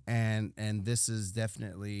 And this is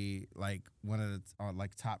definitely like one of the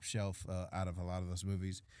like top shelf out of a lot of those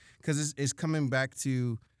movies because it's coming back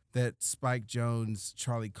to that Spike Jonze,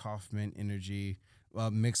 Charlie Kaufman energy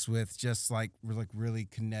mixed with just like really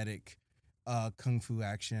kinetic kung fu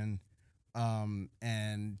action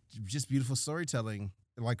and just beautiful storytelling,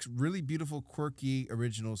 like really beautiful, quirky,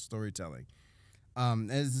 original storytelling.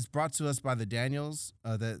 As it's brought to us by the Daniels,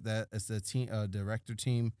 that is the team director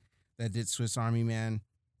team that did Swiss Army Man.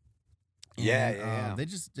 And, yeah. They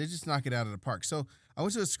just knock it out of the park. So I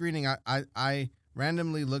went to a screening. I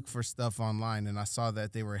randomly looked for stuff online, and I saw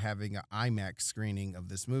that they were having an IMAX screening of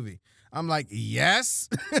this movie. I'm like, yes.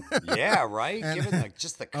 Yeah, right. Given like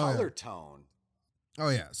just the color tone. Oh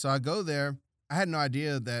yeah. So I go there. I had no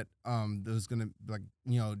idea that there was gonna, like,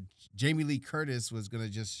 you know, Jamie Lee Curtis was gonna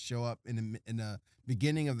just show up in the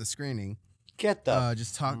beginning of the screening. Get the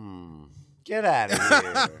just talk. Get out of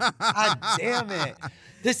here. God damn it.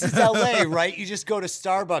 This is LA, right? You just go to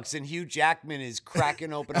Starbucks and Hugh Jackman is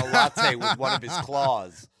cracking open a latte with one of his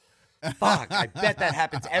claws. Fuck, I bet that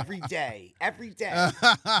happens every day. Every day.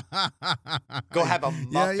 Go have a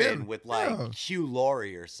muffin with like Hugh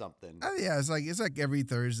Laurie or something. Yeah, it's like every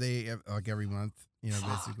Thursday, like every month, you know,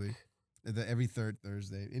 basically. Every third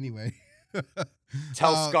Thursday. Anyway.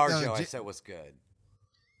 Tell ScarJo I said what's good.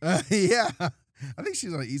 Yeah. I think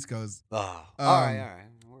she's on the East Coast. All right.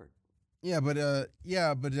 Word.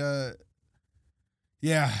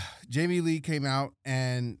 Yeah, Jamie Lee came out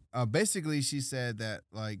and basically she said that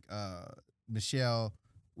like Michelle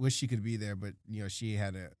wished she could be there, but you know she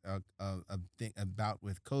had a bout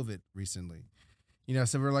with COVID recently. You know,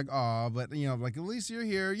 so we're like, oh, but you know, like at least you're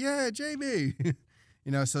here. Yeah, Jamie.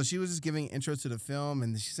 You know, so she was just giving intro to the film,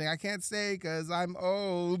 and she's saying, "I can't stay because I'm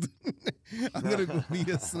old. I'm gonna be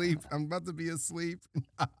asleep. I'm about to be asleep."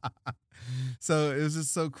 So it was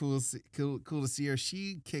just so cool to see her.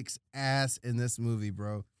 She kicks ass in this movie,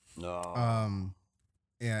 bro. No.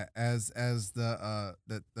 Yeah, as the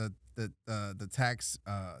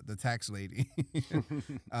tax lady.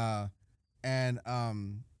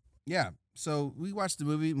 Yeah. So we watched the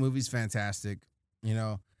movie. Movie's fantastic. You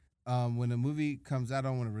know. When a movie comes out, I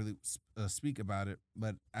don't want to really speak about it,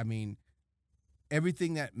 but I mean,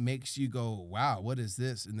 everything that makes you go, wow, what is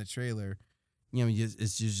this in the trailer? You know, you're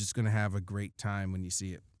just going to have a great time when you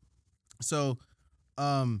see it. So,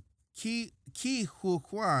 Ke Huy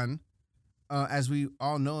Quan, as we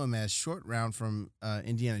all know him as Short Round from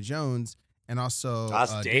Indiana Jones, and also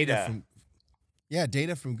Data.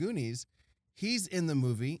 Data from Goonies. He's in the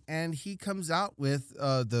movie, and he comes out with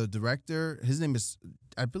the director. His name is,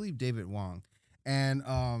 I believe, David Wong, and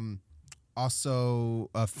Also,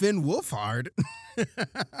 Finn Wolfhard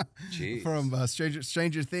Jeez. from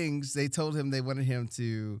Stranger Things. They told him they wanted him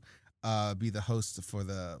to be the host for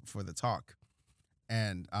the talk,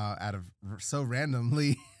 and out of so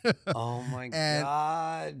randomly. Oh my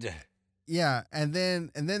God. Yeah, and then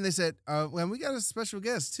they said, "Well, we got a special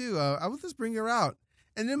guest too. I will just bring her out."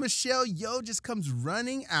 And then Michelle Yeoh just comes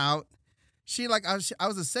running out. She I was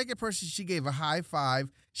the second person she gave a high five.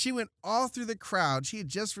 She went all through the crowd. She had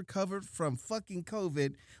just recovered from fucking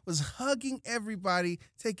COVID, was hugging everybody,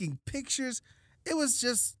 taking pictures. It was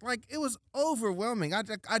just it was overwhelming.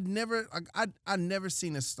 I'd never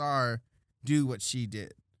seen a star do what she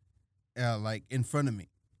did, in front of me.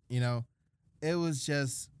 It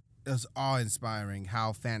was awe-inspiring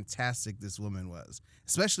how fantastic this woman was,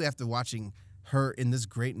 especially after watching her in this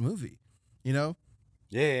great movie.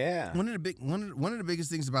 Yeah. One of the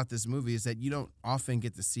biggest things about this movie is that you don't often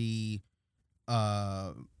get to see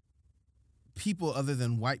people other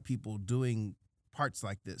than white people doing parts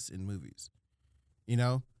like this in movies.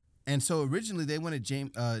 And so originally they wanted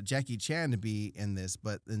Jackie Chan to be in this,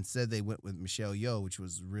 but instead they went with Michelle Yeoh, which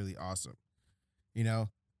was really awesome.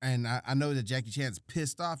 And I know that Jackie Chan's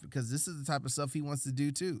pissed off because this is the type of stuff he wants to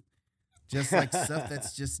do too. Just like stuff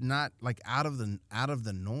that's just not out of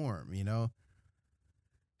the norm,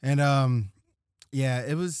 And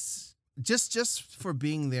it was just for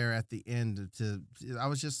being there at the end I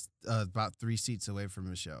was just about 3 seats away from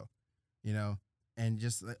Michelle, and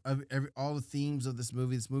just all the themes of this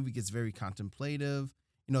movie. This movie gets very contemplative.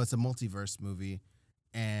 It's a multiverse movie.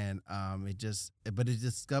 And it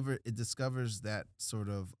discovers that sort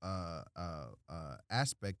of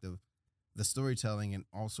aspect of the storytelling in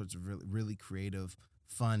all sorts of really, really creative,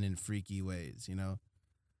 fun, and freaky ways.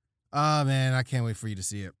 Oh man, I can't wait for you to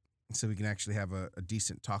see it so we can actually have a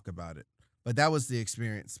decent talk about it. But that was the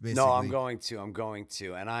experience, basically. No, I'm going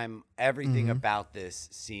to, and everything about this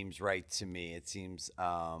seems right to me. It seems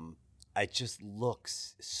it just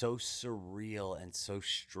looks so surreal and so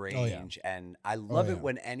strange. And I love it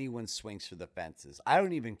when anyone swings for the fences. I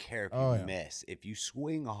don't even care if you miss. If you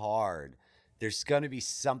swing hard, there's going to be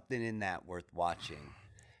something in that worth watching.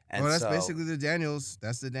 And that's basically the Daniels.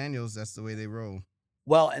 That's the Daniels. That's the way they roll.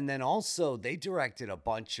 Well, and then also they directed a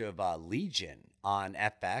bunch of Legion on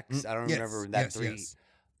FX. I don't remember that three. Yes.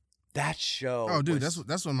 That show. Oh, dude, that's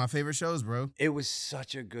one of my favorite shows, bro. It was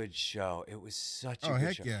such a good show. It was such a good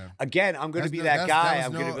heck show. Yeah. Again, I'm going to be that guy.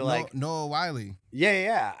 I'm going to be like Noah Wiley.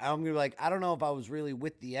 Yeah. I'm going to be like, I don't know if I was really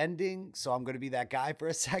with the ending, so I'm going to be that guy for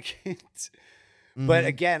a second. But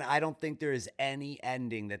again, I don't think there is any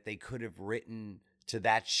ending that they could have written to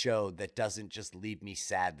that show that doesn't just leave me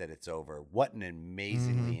sad that it's over. What an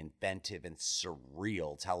amazingly inventive and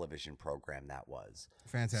surreal television program that was.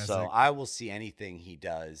 Fantastic. So I will see anything he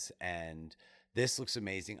does, and this looks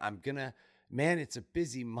amazing. It's a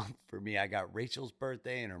busy month for me. I got Rachel's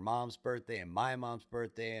birthday and her mom's birthday and my mom's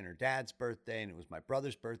birthday and her dad's birthday, and it was my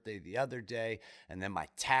brother's birthday the other day, and then my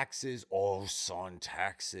taxes. Oh, son,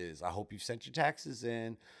 taxes. I hope you've sent your taxes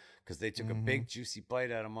in, because they took a big juicy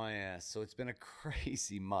bite out of my ass. So it's been a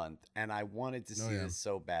crazy month, and I wanted to see this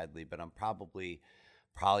so badly, but I'm probably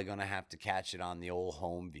going to have to catch it on the old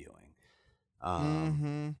home viewing.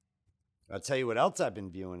 I'll tell you what else I've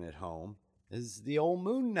been viewing at home is the old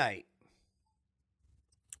Moon Knight.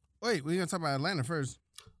 Wait, we're going to talk about Atlanta first.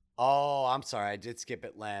 Oh, I'm sorry. I did skip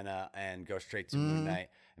Atlanta and go straight to Moon Knight.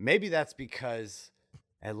 Maybe that's because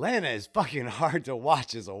Atlanta is fucking hard to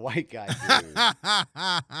watch as a white guy, dude.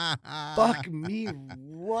 Fuck me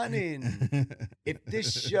running. If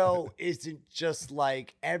this show isn't just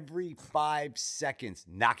like every 5 seconds,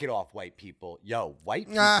 knock it off, white people. Yo, white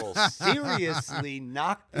people, seriously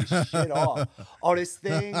knock this shit off. Oh, this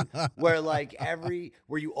thing where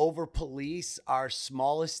where you over police our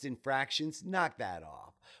smallest infractions, knock that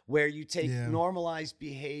off. Where you take normalized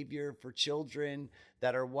behavior for children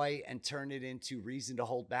that are white and turn it into reason to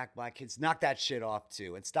hold back black kids. Knock that shit off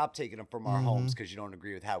too, and stop taking them from our homes because you don't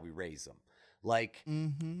agree with how we raise them.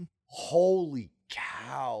 Holy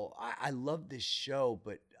cow. I love this show,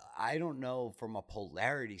 but I don't know from a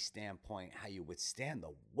polarity standpoint how you withstand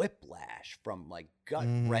the whiplash from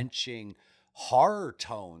gut-wrenching horror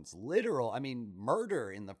tones, literal. I mean,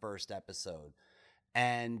 murder in the first episode.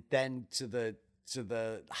 And then to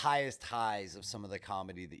the highest highs of some of the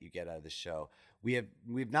comedy that you get out of the show.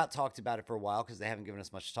 We've not talked about it for a while because they haven't given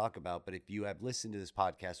us much to talk about. But if you have listened to this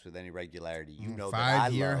podcast with any regularity, you know that I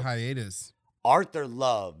love 5-year hiatus. Arthur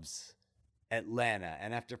loves Atlanta,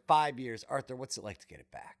 and after 5 years, Arthur, what's it like to get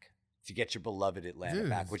it back? To get your beloved Atlanta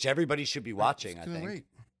back, which everybody should be watching. I think. Wait.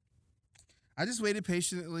 I just waited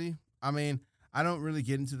patiently. I mean, I don't really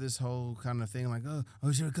get into this whole kind of thing like,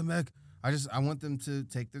 oh, should I come back? I want them to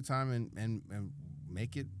take their time and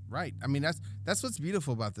make it right. I mean, that's what's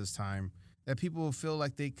beautiful about this time, that people feel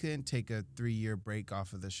like they couldn't take a 3-year break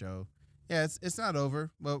off of the show. Yeah, it's not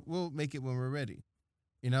over, but we'll make it when we're ready.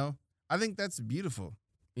 You know, I think that's beautiful.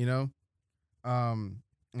 You know, and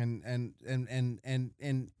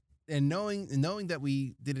knowing that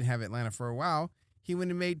we didn't have Atlanta for a while, he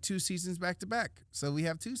went and made 2 seasons back to back. So we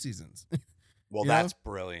have 2 seasons. Well, that's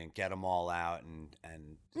brilliant. Get them all out and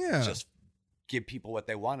just give people what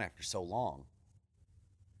they want after so long.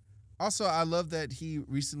 Also, I love that he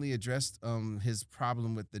recently addressed his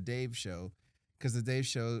problem with the Dave Show, because the Dave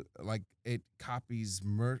Show, like, it copies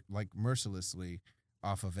mercilessly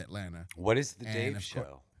off of Atlanta. What is the Dave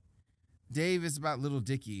Show? Dave is about Lil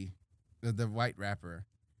Dicky, the white rapper,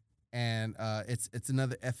 and it's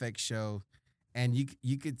another FX show, and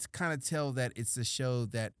you could kind of tell that it's the show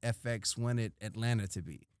that FX wanted Atlanta to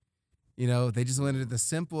be. You know, they just wanted a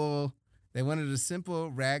simple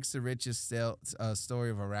rags to riches story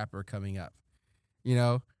of a rapper coming up. You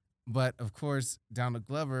know, but of course Donald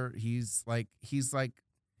Glover, he's like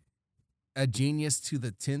a genius to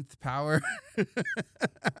the 10th power.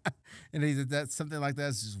 And that's something like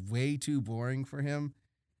that's just way too boring for him,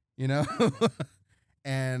 you know.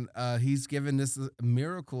 And he's given this a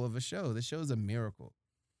miracle of a show. The show's a miracle.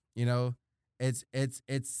 You know, it's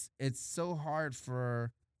so hard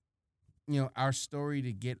for, you know, our story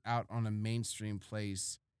to get out on a mainstream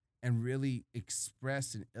place and really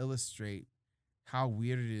express and illustrate how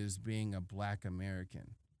weird it is being a Black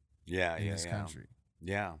American in this country.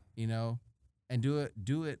 Yeah. You know, and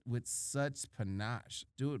do it with such panache.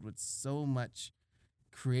 Do it with so much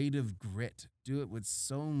creative grit. Do it with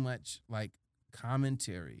so much like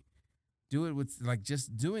commentary. Do it with like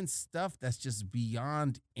just doing stuff that's just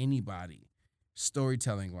beyond anybody,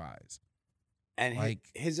 storytelling wise. And like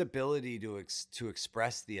his ability to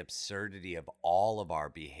express the absurdity of all of our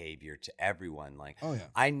behavior to everyone. Like,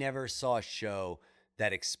 I never saw a show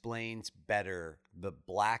that explains better the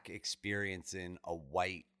Black experience in a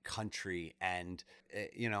white country, and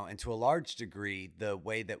you know, and to a large degree the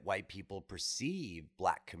way that white people perceive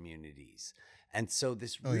Black communities. And so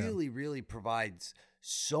this really provides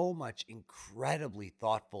so much incredibly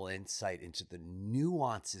thoughtful insight into the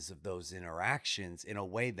nuances of those interactions in a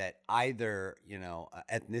way that either, you know,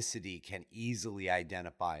 ethnicity can easily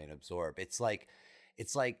identify and absorb. It's like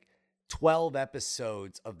 12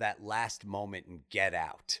 episodes of that last moment in Get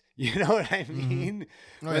Out. You know what I mean?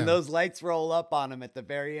 When those lights roll up on him at the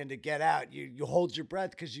very end of Get Out, you hold your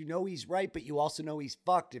breath because you know he's right, but you also know he's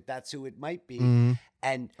fucked if that's who it might be.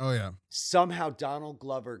 And somehow Donald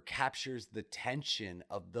Glover captures the tension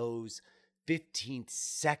of those 15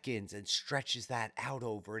 seconds and stretches that out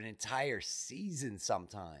over an entire season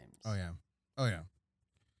sometimes. Oh yeah.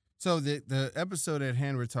 So the episode at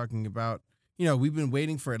hand we're talking about, you know, we've been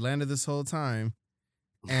waiting for Atlanta this whole time,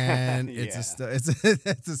 and it's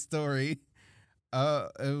a story.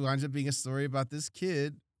 It winds up being a story about this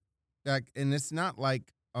kid, like, and it's not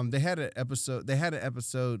like they had an episode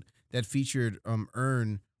that featured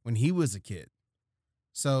Earn when he was a kid.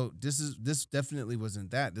 So this definitely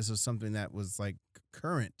wasn't that. This was something that was like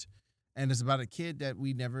current, and it's about a kid that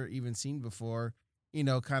we never even seen before. You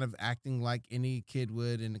know, kind of acting like any kid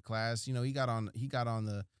would in the class. You know, he got on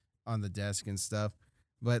the desk and stuff,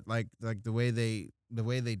 but like the way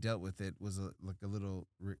they dealt with it was a little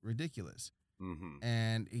ridiculous.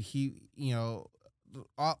 And he, you know,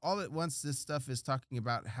 all at once this stuff is talking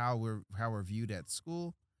about how we're viewed at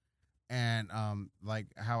school, and like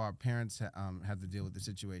how our parents have to deal with the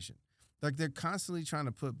situation. Like they're constantly trying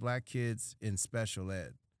to put Black kids in special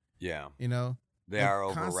ed. Yeah, you know, they are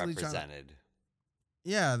overrepresented.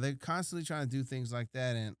 They're constantly trying to do things like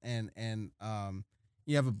that, and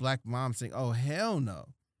you have a Black mom saying, "Oh hell no,"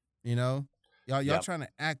 you know, y'all trying to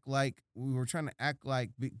act like we were trying to act like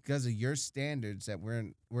because of your standards that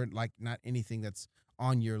we're like not anything that's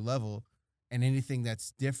on your level, and anything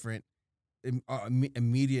that's different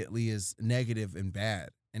immediately is negative and bad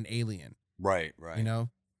and alien. Right.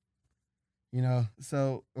 You know,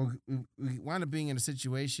 so we wind up being in a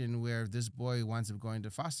situation where this boy winds up going to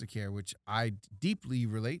foster care, which I deeply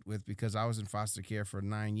relate with because I was in foster care for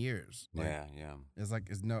 9 years. Like,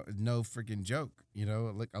 it's no freaking joke. You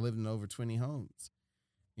know, like I lived in over 20 homes.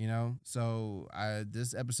 You know, so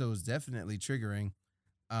this episode was definitely triggering.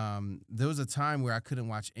 There was a time where I couldn't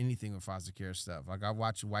watch anything with foster care stuff. Like I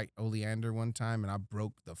watched White Oleander one time and I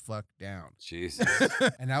broke the fuck down. Jesus.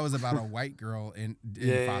 And that was about a white girl in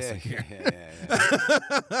foster care.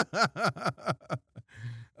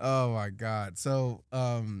 Oh my God. So,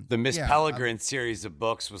 The Miss Pellegrin series of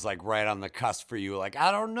books was like right on the cusp for you. Like,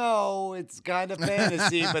 I don't know, it's kind of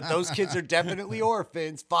fantasy, but those kids are definitely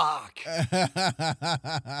orphans. Fuck.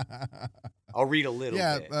 I'll read a little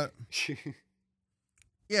bit.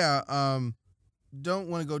 Yeah. Don't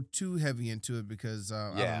want to go too heavy into it because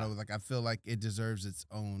I don't know. Like, I feel like it deserves its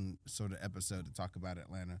own sort of episode to talk about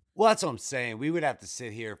Atlanta. Well, that's what I'm saying. We would have to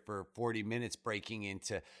sit here for 40 minutes breaking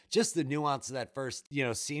into just the nuance of that first,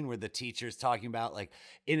 scene where the teacher's talking about, like,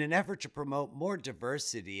 in an effort to promote more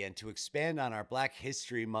diversity and to expand on our Black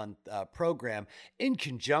History Month program in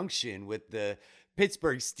conjunction with the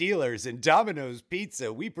Pittsburgh Steelers and Domino's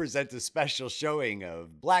Pizza, we present a special showing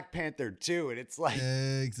of Black Panther 2. And it's like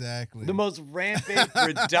exactly the most rampant,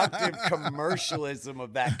 reductive commercialism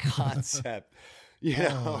of that concept.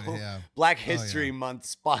 Black History Month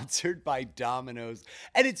sponsored by Domino's.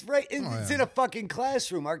 And it's right, it's in a fucking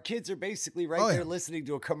classroom. Our kids are basically there listening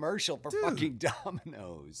to a commercial for fucking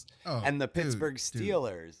Domino's and the Pittsburgh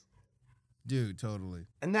Steelers. Dude, totally.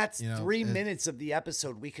 And that's 3 minutes of the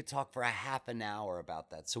episode. We could talk for a half an hour about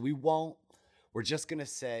that. So we won't. We're just going to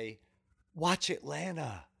say, watch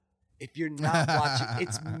Atlanta. If you're not watching,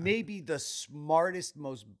 it's maybe the smartest,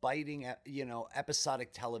 most biting,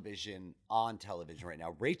 episodic television on television right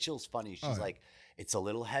now. Rachel's funny. She's like, it's a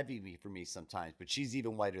little heavy for me sometimes, but she's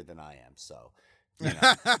even whiter than I am. So,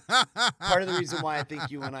 part of the reason why I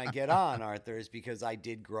think you and I get on, Arthur, is because I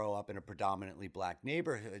did grow up in a predominantly Black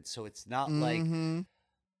neighborhood. So it's not like and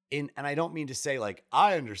I don't mean to say like,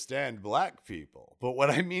 I understand Black people, but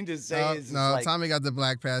what I mean to say is like, Tommy got the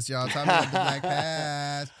Black pass, y'all. Tommy got the Black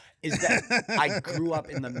pass. Is that I grew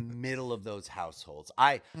up in the middle of those households.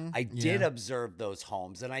 I did observe those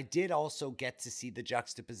homes, and I did also get to see the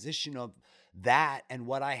juxtaposition of that and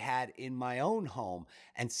what I had in my own home.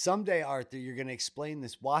 And someday, Arthur, you're going to explain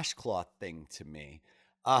this washcloth thing to me.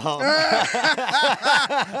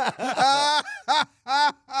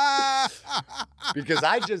 Because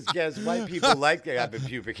I just guess white people like having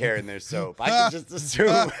pubic hair in their soap. I can just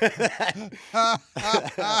assume.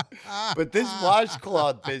 But this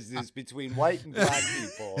washcloth business between white and Black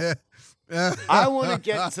people, I want to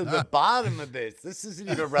get to the bottom of this. This isn't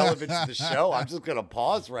even relevant to the show. I'm just going to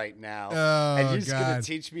pause right now. And you're just going to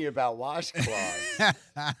teach me about washcloths.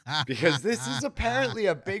 Because this is apparently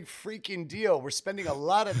a big freaking deal. We're spending a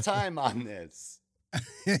lot of time on this.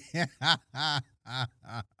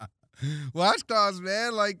 Washcloths,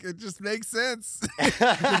 man. Like, it just makes sense.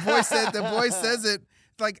 The boy says it.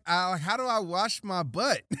 It's like, how do I wash my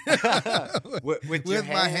butt? with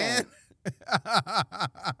my hand?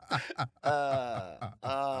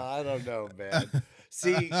 I don't know, man.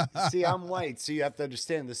 See, I'm white, so you have to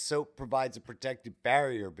understand the soap provides a protective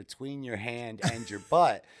barrier between your hand and your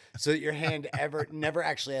butt, so that your hand never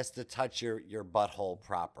actually has to touch your butthole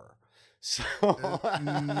proper. So no.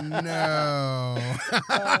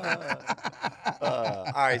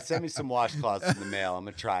 All right, send me some washcloths in the mail. I'm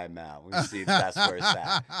gonna try them out. We'll see if that's where it's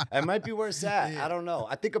at. It might be where it's at. I don't know.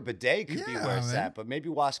 I think a bidet could be where it's at, but maybe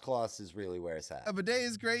washcloths is really where it's at. A bidet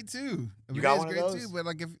is great too. You got one of those? But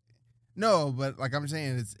like like I'm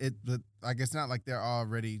saying, it's not like they're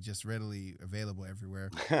already just readily available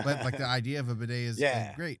everywhere. But like the idea of a bidet is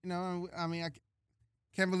great. I mean, I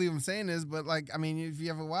can't believe I'm saying this, but like, I mean, if you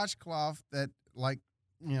have a washcloth that like,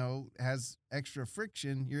 has extra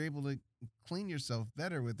friction, you're able to clean yourself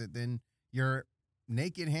better with it than your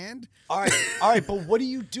naked hand. All right, but what do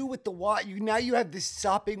you do with the now you have this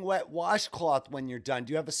sopping wet washcloth when you're done.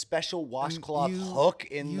 Do you have a special washcloth hook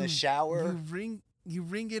in the shower? You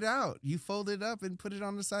wring it out. You fold it up and put it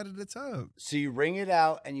on the side of the tub. So you wring it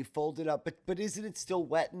out and you fold it up, but isn't it still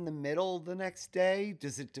wet in the middle the next day?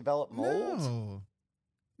 Does it develop mold?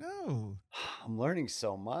 No. I'm learning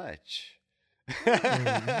so much.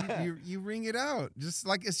 You wring it out.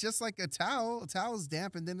 It's just like a towel. A towel is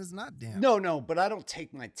damp and then it's not damp. No, but I don't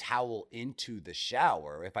take my towel into the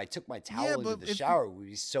shower. If I took my towel into the shower, it would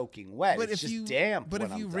be soaking wet. But it's just damp. But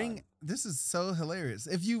when if you I'm wring, done. This is so hilarious.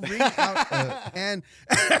 If you wring out a hand,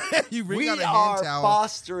 we are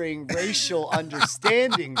fostering racial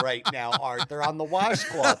understanding right now, Arthur, on the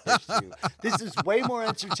washcloth issue. This is way more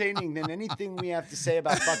entertaining than anything we have to say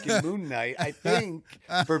about fucking Moon Knight. I think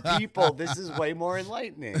for people, this is way more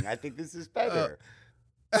enlightening. I think this is better.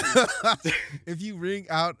 If you wring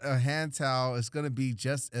out a hand towel, it's going to be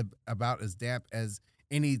just about as damp as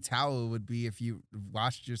any towel would be if you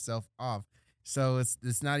washed yourself off. So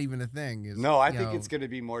it's not even a thing. I think it's going to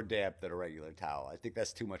be more damp than a regular towel. I think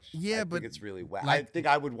that's too much. Yeah, I but think it's really wet. I think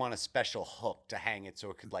I would want a special hook to hang it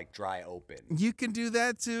so it could like dry open. You can do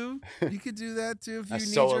that too. You could do that too if you need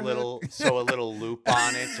sew a little loop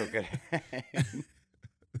on it so it could hang.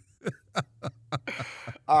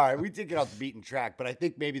 All right, we did get off the beaten track, but I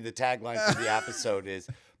think maybe the tagline for the episode is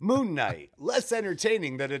Moon Knight, less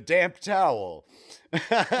entertaining than a damp towel.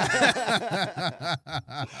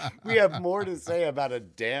 We have more to say about a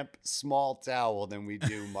damp, small towel than we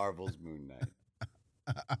do Marvel's Moon Knight.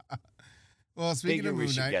 Well, speaking of Moon Knight,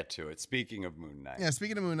 we should get to it. Speaking of Moon Knight. Yeah,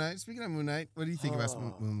 speaking of Moon Knight, what do you think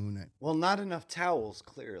about Moon Knight? Well, not enough towels,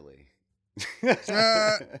 clearly. It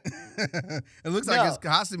looks like his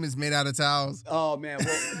costume is made out of towels. Oh, man.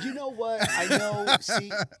 Well, you know what? I know.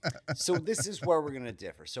 See, so this is where we're going to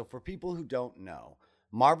differ. So for people who don't know,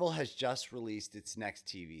 Marvel has just released its next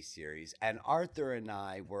TV series, and Arthur and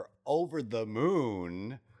I were over the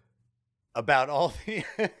moon about all the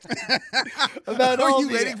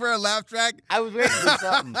waiting for a laugh track? I was waiting for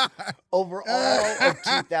something. Over all of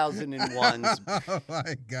 2001's oh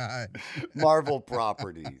my God. Marvel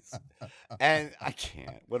properties. And I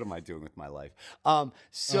can't. What am I doing with my life?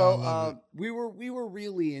 We were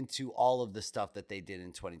really into all of the stuff that they did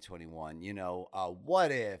in 2021. You know,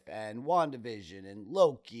 What If and WandaVision and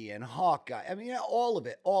Loki and Hawkeye. I mean, yeah, all of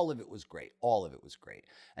it was great. All of it was great.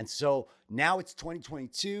 And so now it's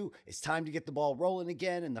 2022. It's time to get the ball rolling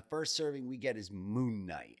again. And the first serving we get is Moon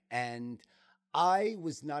Knight. And I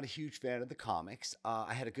was not a huge fan of the comics.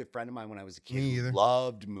 I had a good friend of mine when I was a kid who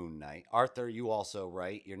loved Moon Knight. Arthur, you also,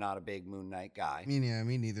 right? You're not a big Moon Knight guy. Me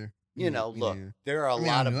neither. Look, there are a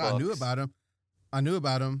lot of books. I knew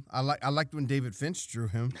about him. I liked when David Finch drew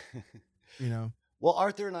him. Well,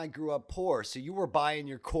 Arthur and I grew up poor, so you were buying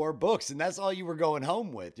your core books, and that's all you were going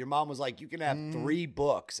home with. Your mom was like, you can have 3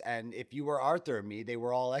 books, and if you were Arthur and me, they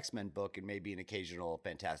were all X-Men book and maybe an occasional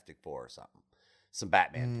Fantastic Four or something. Some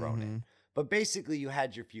Batman thrown in. But basically, you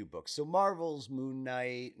had your few books. So Marvel's Moon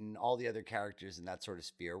Knight and all the other characters in that sort of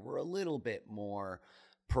sphere were a little bit more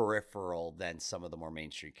peripheral than some of the more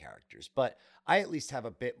mainstream characters. But I at least have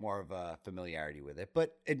a bit more of a familiarity with it.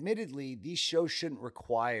 But admittedly, these shows shouldn't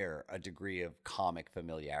require a degree of comic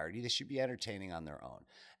familiarity. They should be entertaining on their own.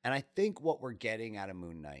 And I think what we're getting out of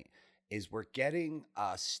Moon Knight is we're getting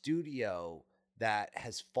a studio that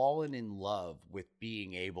has fallen in love with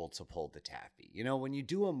being able to pull the taffy. You know, when you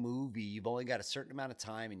do a movie, you've only got a certain amount of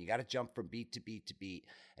time and you got to jump from beat to beat to beat,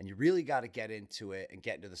 and you really got to get into it and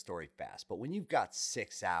get into the story fast. But when you've got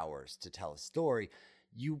 6 hours to tell a story,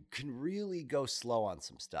 you can really go slow on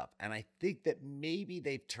some stuff. And I think that maybe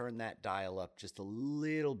they've turned that dial up just a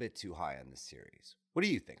little bit too high on this series. What do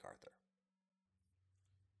you think, Arthur?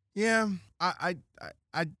 Yeah,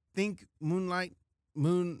 I think Moon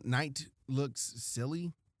Knight looks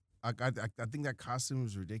silly. I think that costume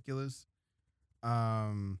is ridiculous.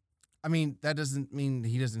 I mean, that doesn't mean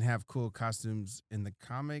he doesn't have cool costumes in the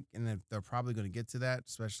comic, and they're probably going to get to that,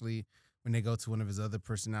 especially when they go to one of his other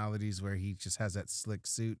personalities where he just has that slick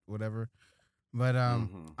suit, whatever. But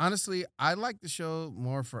honestly, I like the show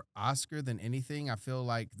more for Oscar than anything. I feel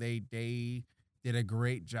like they did a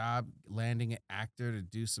great job landing an actor to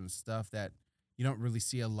do some stuff that you don't really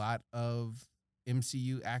see a lot of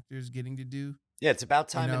MCU actors getting to do. Yeah, it's about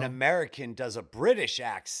time an American does a British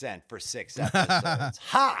accent for 6 episodes.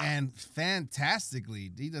 Ha! And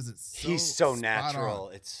fantastically. He does it so He's so natural.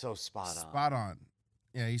 On. It's so spot on. Spot on.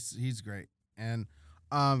 Yeah, he's great. And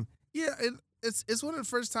it's one of the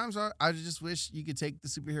first times I just wish you could take the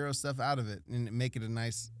superhero stuff out of it and make it a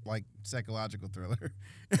nice, like, psychological thriller.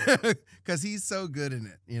 Because he's so good in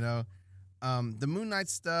it, you know. The Moon Knight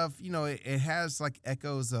stuff, you know, it has like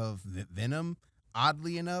echoes of Venom,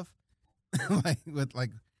 oddly enough. with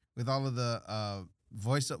all of the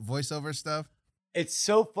voiceover stuff. It's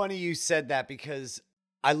so funny you said that because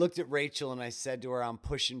I looked at Rachel and I said to her, I'm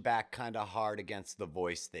pushing back kind of hard against the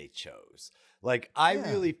voice they chose. Like, I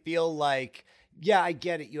really feel like, yeah, I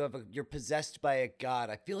get it. You're possessed by a god.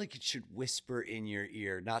 I feel like it should whisper in your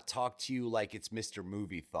ear, not talk to you like it's Mr.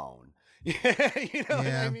 Movie Phone. You know what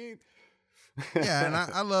I mean? Yeah, and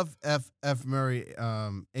I love F. Murray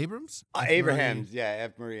Abrams. Abraham,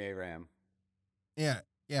 F. Murray Abraham.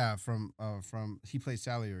 Yeah, from he plays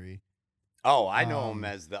Salieri. Oh, I know him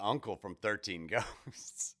as the uncle from 13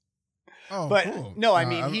 Ghosts. Oh, but cool. No, I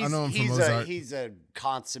mean he's a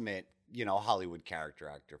consummate, Hollywood character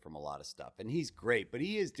actor from a lot of stuff, and he's great. But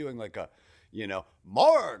he is doing like a,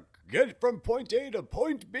 Mark, get from point A to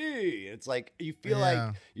point B. It's like you feel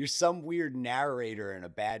like you're some weird narrator in a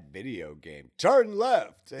bad video game. Turn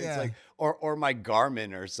left. It's like or my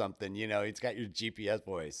Garmin or something. It's got your GPS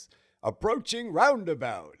voice. Approaching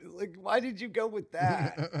roundabout. Like, why did you go with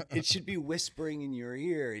that? It should be whispering in your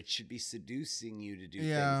ear. It should be seducing you to do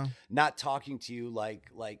things, not talking to you like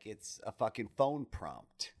it's a fucking phone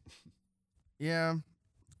prompt. Yeah.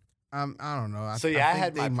 I don't know. So I I think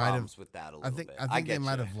had they my might have. problems with that a little bit. I I think they get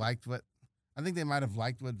might you. have liked what. I think they might have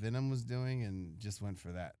liked what Venom was doing and just went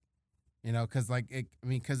for that. Because like it. I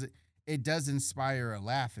mean, because it does inspire a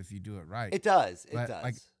laugh if you do it right. It does. It But does.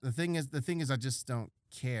 like the thing is, I just don't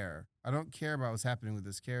care. I don't care about what's happening with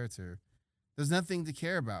this character. There's nothing to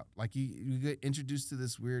care about. Like you get introduced to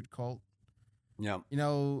this weird cult, Yeah.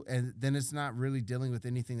 and then it's not really dealing with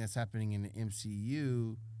anything that's happening in the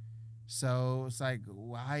MCU. So it's like,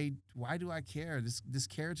 why do I care? This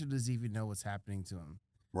character doesn't even know what's happening to him.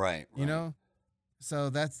 Right. You know? So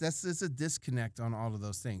that's it's a disconnect on all of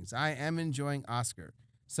those things. I am enjoying Oscar.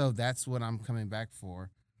 So that's what I'm coming back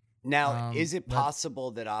for. Now, is it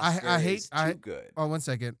possible that Oscar is too good? Oh, 1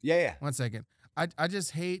 second. Yeah. 1 second. I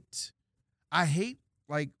just hate. I hate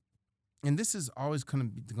like, and this is always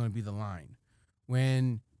going to be the line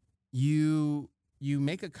when you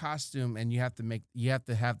make a costume and you have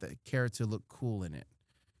to have the character look cool in it,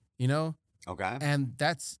 you know. Okay. And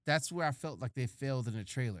that's where I felt like they failed in the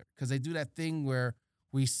trailer because they do that thing where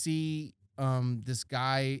we see this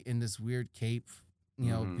guy in this weird cape,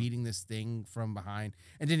 beating this thing from behind,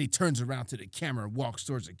 and then he turns around to the camera and walks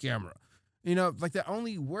towards the camera. Like that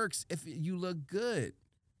only works if you look good.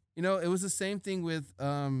 It was the same thing with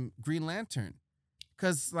Green Lantern.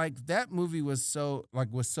 Cause like that movie was so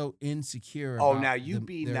insecure. Oh, now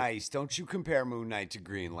be nice. Don't you compare Moon Knight to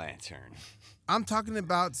Green Lantern. I'm talking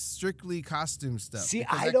about strictly costume stuff. See,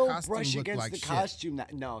 I don't brush against the costume.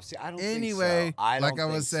 No, see, I don't anyway, think so. Like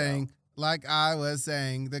I was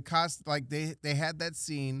saying, the cost like they had that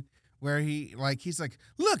scene where he's like,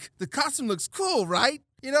 look, the costume looks cool, right?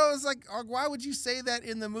 It's like, why would you say that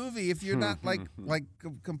in the movie if you're not like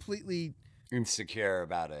completely insecure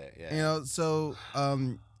about it? Yeah. So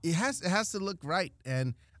it has to look right,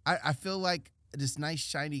 and I feel like this nice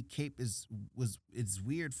shiny cape it's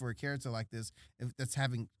weird for a character like this that's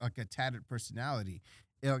having like a tattered personality.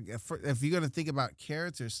 If you're gonna think about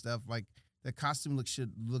character stuff, like the costume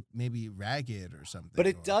should look maybe ragged or something. But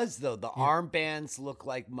it does though. The armbands look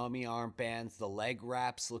like mummy armbands. The leg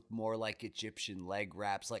wraps look more like Egyptian leg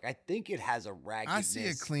wraps. Like I think it has a raggedness. I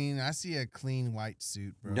see a clean white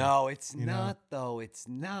suit, bro. No, it's not though. It's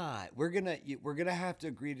not. We're gonna have to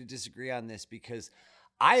agree to disagree on this because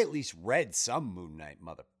I at least read some Moon Knight,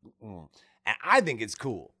 and I think it's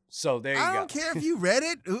cool. So there you go. I don't care if you read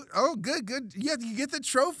it. Oh, good. You get the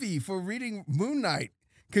trophy for reading Moon Knight.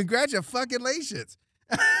 Congratulations.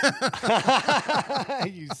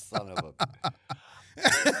 You son of a...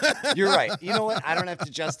 You're right. You know what? I don't have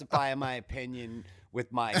to justify my opinion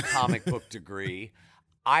with my comic book degree.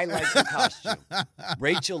 I like the costume.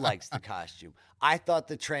 Rachel likes the costume. I thought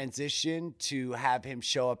the transition to have him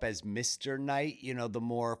show up as Mr. Knight, the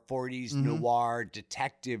more 40s noir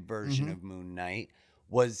detective version of Moon Knight,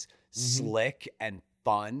 was slick and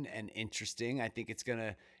fun and interesting. I think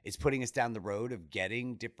it's putting us down the road of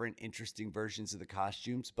getting different interesting versions of the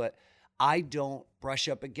costumes, but I don't brush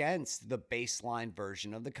up against the baseline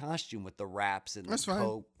version of the costume with the wraps and the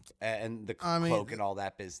coat and the cloak and all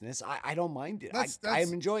that business. I don't mind it. I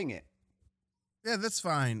am enjoying it. Yeah, that's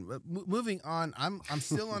fine. But moving on, I'm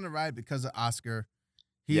still on the ride because of Oscar.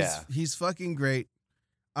 He's fucking great.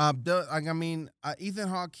 Ethan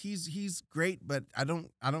Hawke, he's great, but I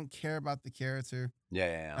don't care about the character.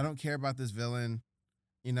 Yeah. I don't care about this villain.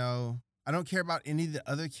 I don't care about any of the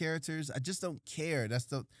other characters. I just don't care.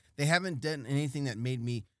 They haven't done anything that made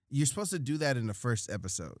me. You're supposed to do that in the first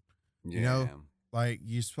episode. Like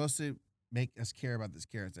you're supposed to make us care about this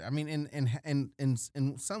character. I mean, in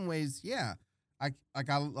some ways, yeah. I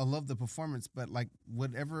love the performance, but like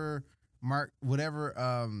whatever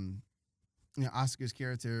Oscar's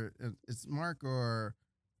character, it's Mark or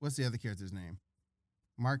what's the other character's name?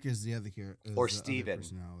 Mark is the other character. Or Steven.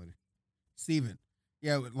 Personality. Steven.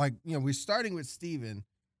 Yeah, we're starting with Steven,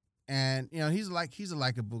 and he's a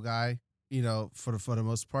likable guy, for the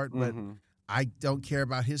most part, but I don't care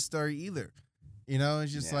about his story either.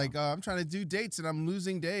 It's just like, oh, I'm trying to do dates and I'm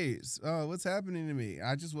losing days. Oh, what's happening to me?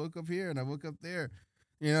 I just woke up here and I woke up there.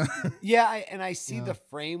 Yeah, I see the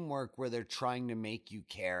framework where they're trying to make you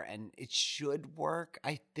care, and it should work.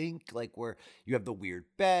 I think like where you have the weird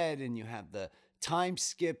bed and you have the time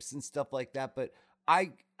skips and stuff like that. But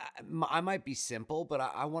I might be simple, but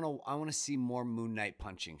I want to see more Moon Knight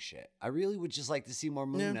punching shit. I really would just like to see more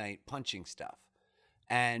Moon Knight punching stuff.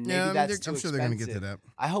 And maybe that's too expensive. I'm sure they're going to get to that.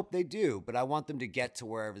 I hope they do, but I want them to get to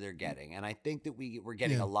wherever they're getting. And I think that we're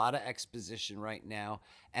getting a lot of exposition right now.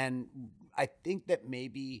 And I think that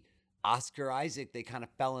maybe Oscar Isaac, they kind of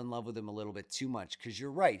fell in love with him a little bit too much, because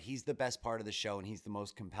you're right. He's the best part of the show, and he's the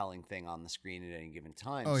most compelling thing on the screen at any given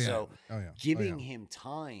time. Giving him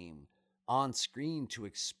time on screen to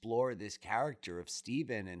explore this character of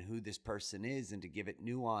Steven and who this person is, and to give it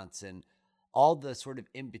nuance and all the sort of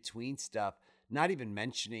in-between stuff, not even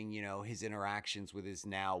mentioning, his interactions with his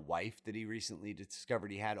now wife that he recently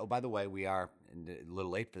discovered he had. Oh, by the way, we are a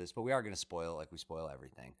little late for this, but we are going to spoil, like we spoil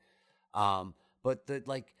everything. But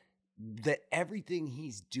that everything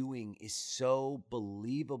he's doing is so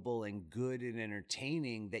believable and good and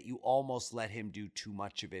entertaining that you almost let him do too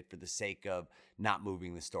much of it for the sake of not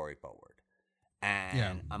moving the story forward.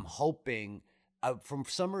 And I'm hoping from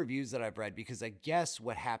some reviews that I've read, because I guess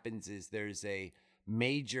what happens is there's a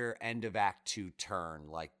major end of Act 2 turn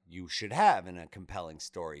like you should have in a compelling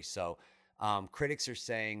story. So critics are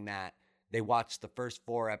saying that they watched the first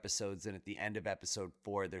 4 episodes, and at the end of episode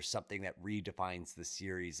 4, there's something that redefines the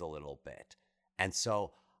series a little bit. And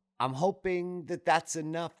so I'm hoping that that's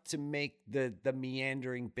enough to make the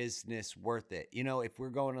meandering business worth it. If we're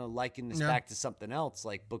going to liken this back to something else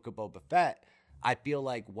like Book of Boba Fett, I feel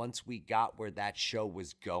like once we got where that show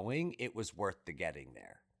was going, it was worth the getting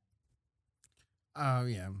there.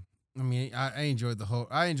 Yeah. I mean, I enjoyed the whole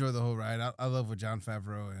ride. I love what Jon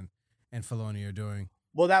Favreau and Filoni are doing.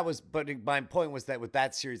 Well, but my point was that with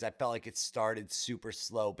that series, I felt like it started super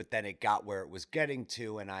slow, but then it got where it was getting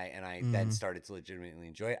to, and I then started to legitimately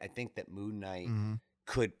enjoy it. I think that Moon Knight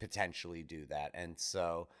could potentially do that. And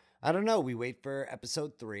so, I don't know. We wait for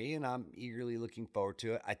episode 3, and I'm eagerly looking forward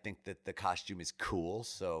to it. I think that the costume is cool,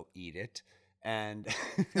 so eat it. And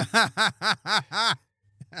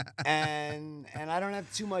and I don't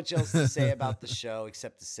have too much else to say about the show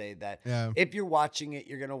except to say that if you're watching it,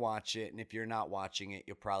 you're going to watch it. And if you're not watching it,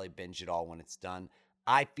 you'll probably binge it all when it's done.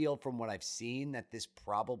 I feel from what I've seen that this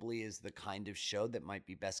probably is the kind of show that might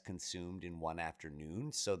be best consumed in one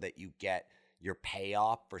afternoon, so that you get your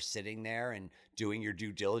payoff for sitting there and doing your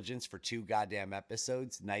due diligence for 2 goddamn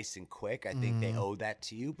episodes nice and quick. I think they owe that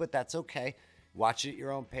to you, but that's okay. Watch it at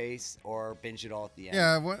your own pace or binge it all at the end.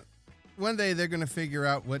 Yeah, one day they're going to figure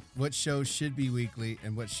out what shows should be weekly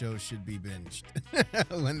and what shows should be binged.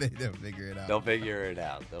 One day they'll figure it out. They'll figure it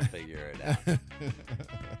out.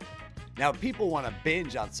 Now, if people want to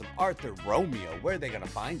binge on some Arthur Romeo, where are they going to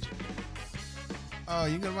find you? Oh,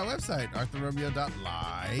 you can go to my website,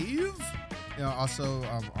 arthurromeo.live. Also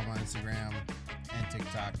on my Instagram and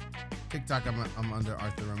TikTok. TikTok, I'm under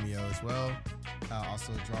Arthur Romeo as well.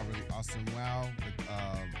 Also, Draw Really Awesome Wow with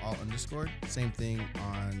all underscored. Same thing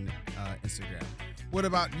on Instagram. What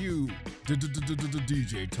about you,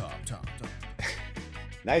 DJ Tom?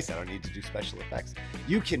 Nice. I don't need to do special effects.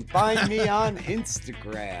 You can find me on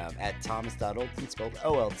Instagram at Thomas.Olton, spelled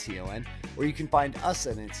Olton, or you can find us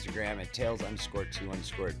on Instagram at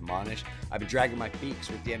Tails_2_admonish. I've been dragging my feet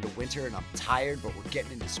because we're at the end of winter and I'm tired, but we're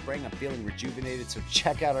getting into spring. I'm feeling rejuvenated, so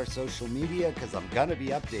check out our social media because I'm going to be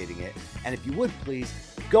updating it. And if you would please,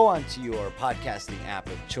 go onto your podcasting app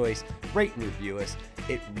of choice, rate and review us.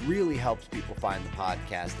 It really helps people find the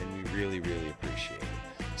podcast, and we really, really appreciate it.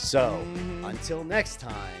 So, until next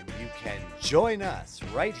time, you can join us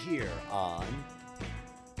right here on...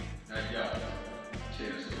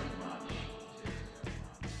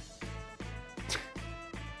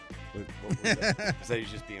 What was that? Was that you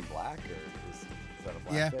just being black, or is that a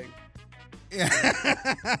black thing? Yeah.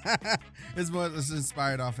 It's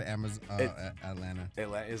inspired off of Amazon, Atlanta.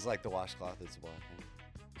 It's like the washcloth is a black thing.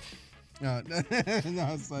 No,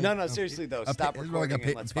 it's like no. Seriously though, stop recording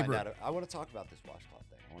and let's find out. I want to talk about this washcloth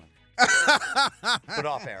thing. But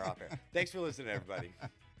off air. Thanks for listening, everybody.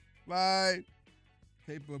 Bye.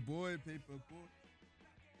 Paper boy.